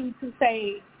don't want you to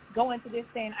say, go into this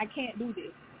saying, I can't do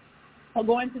this. Or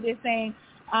go into this saying,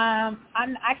 I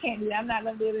can't do that. I'm not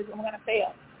going to do this. I'm going to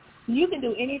fail. You can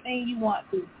do anything you want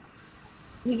to.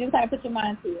 You just got to put your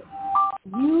mind to it.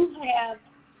 You have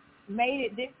made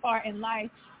it this far in life,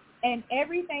 and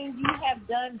everything you have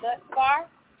done thus far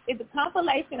is a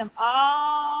compilation of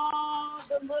all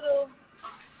the little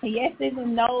yeses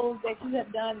and nos that you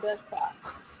have done thus far.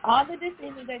 All the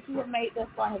decisions that you have made thus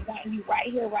far have gotten you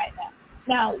right here, right now.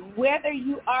 Now, whether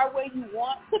you are where you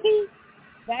want to be,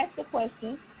 that's the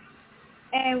question.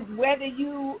 And whether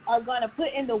you are going to put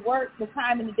in the work, the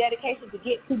time, and the dedication to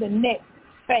get to the next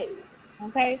phase,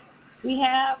 okay? We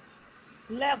have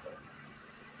levels.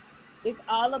 It's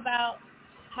all about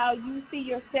how you see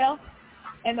yourself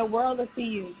and the world will see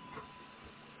you.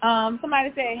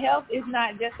 Somebody said health is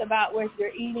not just about what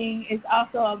you're eating. It's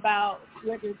also about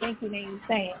what you're thinking and you're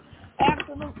saying.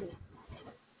 Absolutely.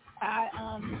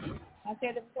 I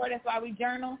said it before, that's why we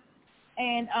journal.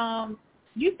 And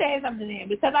you said something then,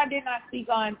 because I did not speak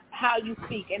on how you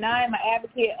speak. And I am an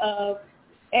advocate of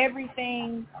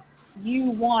everything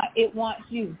you want, it wants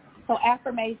you. So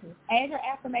affirmations. Add your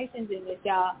affirmations in this,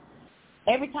 y'all.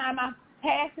 Every time I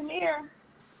pass the mirror,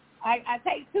 I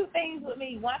take two things with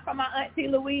me, one from my Auntie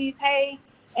Louise Hay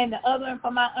and the other one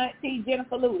from my Auntie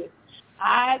Jennifer Lewis.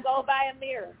 I go by a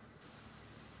mirror.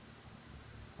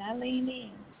 And I lean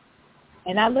in.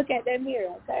 And I look at that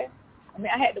mirror, okay? I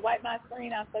mean, I had to wipe my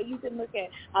screen out so you can look at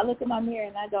it. I look at my mirror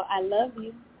and I go, I love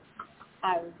you.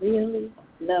 I really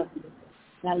love you.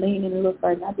 And I lean in a little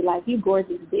further and I be like, you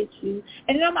gorgeous bitch, you.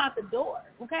 And then I'm out the door,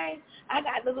 okay? I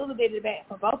got a little bit of the back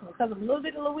for both of them because I'm a little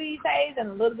bit of Louise Hayes and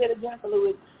a little bit of Jennifer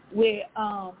Lewis with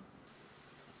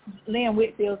Lynn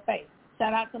Whitfield's face.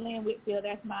 Shout out to Lynn Whitfield.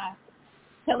 That's my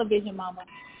television mama.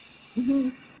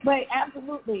 But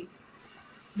absolutely,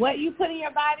 what you put in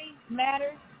your body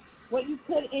matters. What you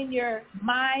put in your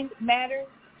mind matters.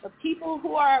 The people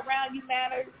who are around you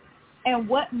matter. And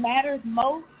what matters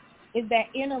most is that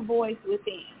inner voice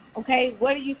within. Okay?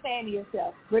 What are you saying to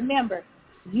yourself? Remember,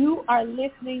 you are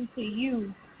listening to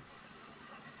you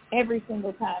every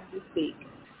single time you speak.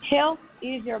 Health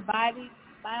is your body,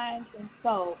 mind, and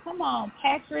soul. Come on,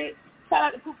 Patrick. Shout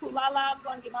out to Poo Poo Lala. I'm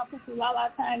going to get my Poo Poo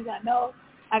Lala times. I know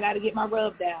I got to get my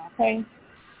rub down, okay?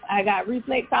 I got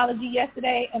reflexology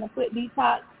yesterday and a foot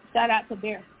detox. Shout out to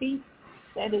Bare Feet.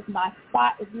 That is my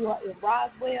spot if you are in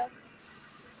Roswell.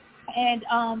 And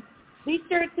be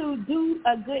sure to do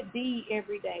a good deed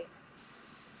every day.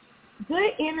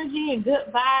 Good energy and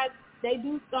good vibes, they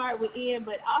do start within,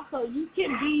 but also you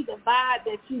can be the vibe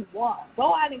that you want.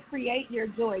 Go out and create your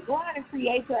joy. Go out and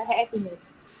create your happiness.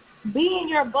 Be in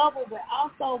your bubble, but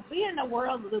also be in the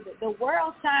world a little bit. The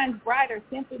world shines brighter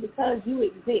simply because you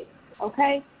exist,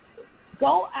 okay?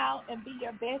 Go out and be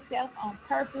your best self on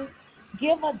purpose.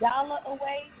 Give $1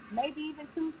 away, maybe even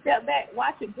 2. Step back,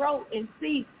 watch it grow, and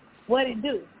see what it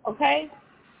do, okay?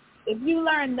 If you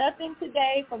learn nothing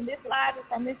today from this live and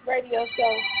from this radio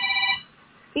show,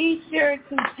 be sure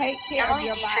to take care of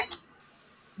your body.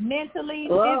 Mentally,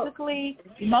 physically,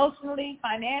 emotionally,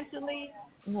 financially.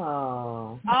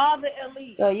 No. All the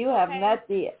elite. So you have met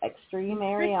the extreme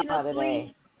area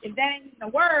today. If that ain't even a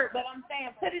word, but I'm saying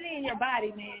put it in your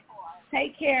body, man.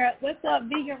 Take care. What's up,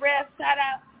 Vegan Ref? Shout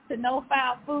out to No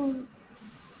Foul Food.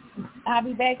 I'll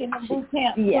be back in the boot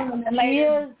camp sooner than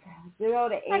later. She is 0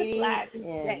 to 80.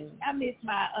 I miss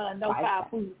my No Foul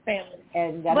Food family.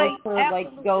 And that is her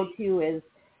go-to is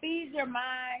feed your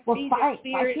mind, feed your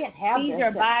spirit, feed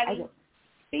your body,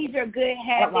 feed your good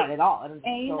habits. Not at all.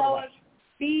 And you know what?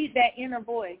 Feed that inner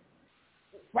voice.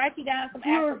 Write you down some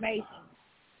affirmations.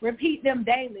 Repeat them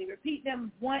daily. Repeat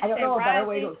them once and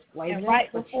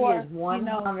right before she is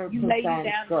 100% you lay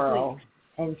down girl,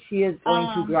 and she is going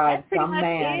to drive some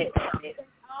man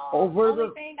over the. The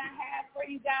only thing I have for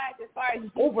you guys as far as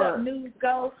over news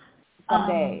goes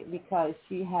someday because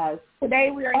she has.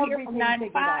 Today we are here from 9 to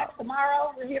 5.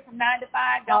 Tomorrow we're here from 9 to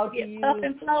 5. Don't forget Puff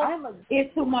and Flow is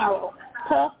tomorrow.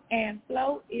 Puff and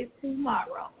Flow is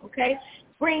tomorrow. Okay,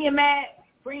 bring your mat,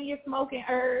 bring your smoking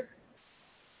herbs.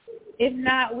 If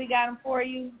not, we got them for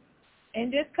you.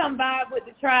 And just come vibe with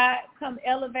the tribe. Come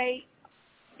elevate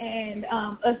and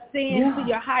ascend to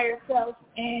your higher self.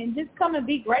 And just come and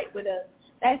be great with us.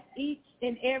 That's each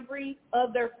and every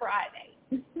other Friday.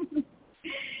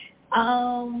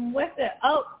 What's that?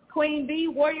 Oh, Queen Bee,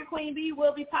 Warrior Queen Bee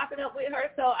will be popping up with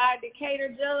her. So our Decatur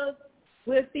Jugs,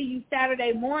 we'll see you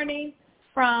Saturday morning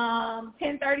from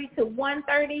 10:30 to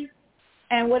 1:30.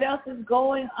 And what else is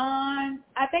going on?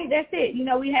 I think that's it. You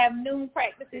know, we have noon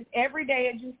practices every day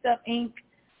at Juiced Up Inc.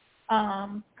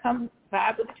 Come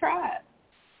vibe with the tribe.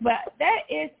 But that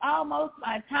is almost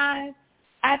my time.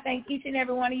 I thank each and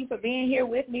every one of you for being here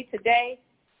with me today.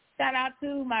 Shout out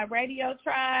to my radio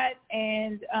tribe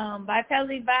and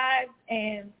Vitality Vibes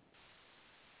and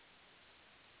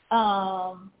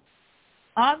all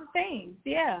the things,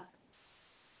 yeah.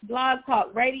 Blog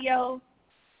Talk Radio.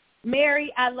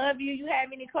 Mary, I love you. You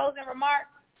have any closing remarks?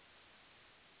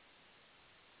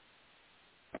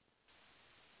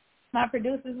 My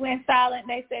producers went silent.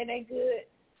 They said they good.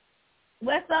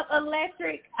 What's up,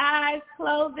 Electric? Eyes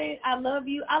closing. I love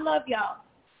you. I love y'all.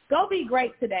 Go be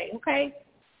great today, okay?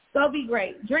 Go be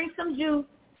great. Drink some juice.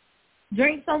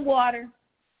 Drink some water.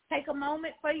 Take a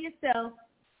moment for yourself.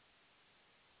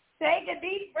 Take a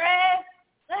deep breath.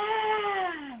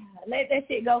 Let that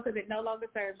shit go because it no longer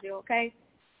serves you, okay?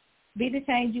 Be the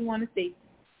change you want to see.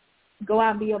 Go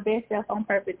out and be your best self on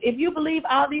purpose. If you believe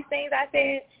all these things I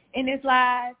said in this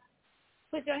live,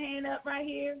 put your hand up right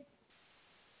here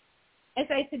and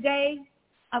say, today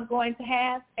I'm going to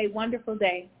have a wonderful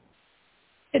day.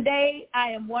 Today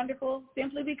I am wonderful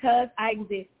simply because I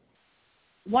exist.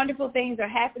 Wonderful things are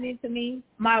happening to me.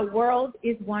 My world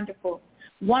is wonderful.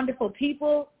 Wonderful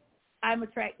people I'm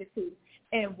attracted to,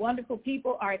 and wonderful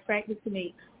people are attracted to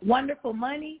me. Wonderful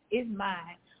money is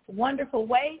mine. Wonderful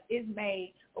way is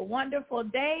made. A wonderful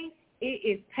day, it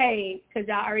is paid, because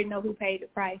y'all already know who paid the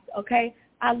price, okay?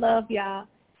 I love y'all.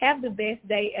 Have the best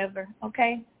day ever,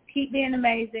 okay? Keep being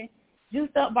amazing.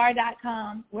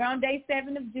 JuiceUpBar.com. We're on day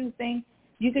 7 of juicing.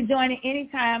 You can join at any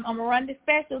time. I'm going to run this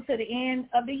special to the end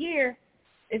of the year.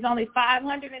 It's only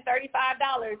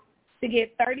 $535 to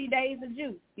get 30 days of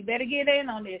juice. You better get in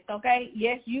on this, okay?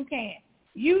 Yes, you can.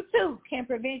 You, too, can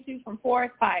prevent you from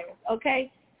forest fires,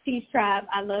 okay? Peace, tribe.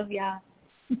 I love y'all.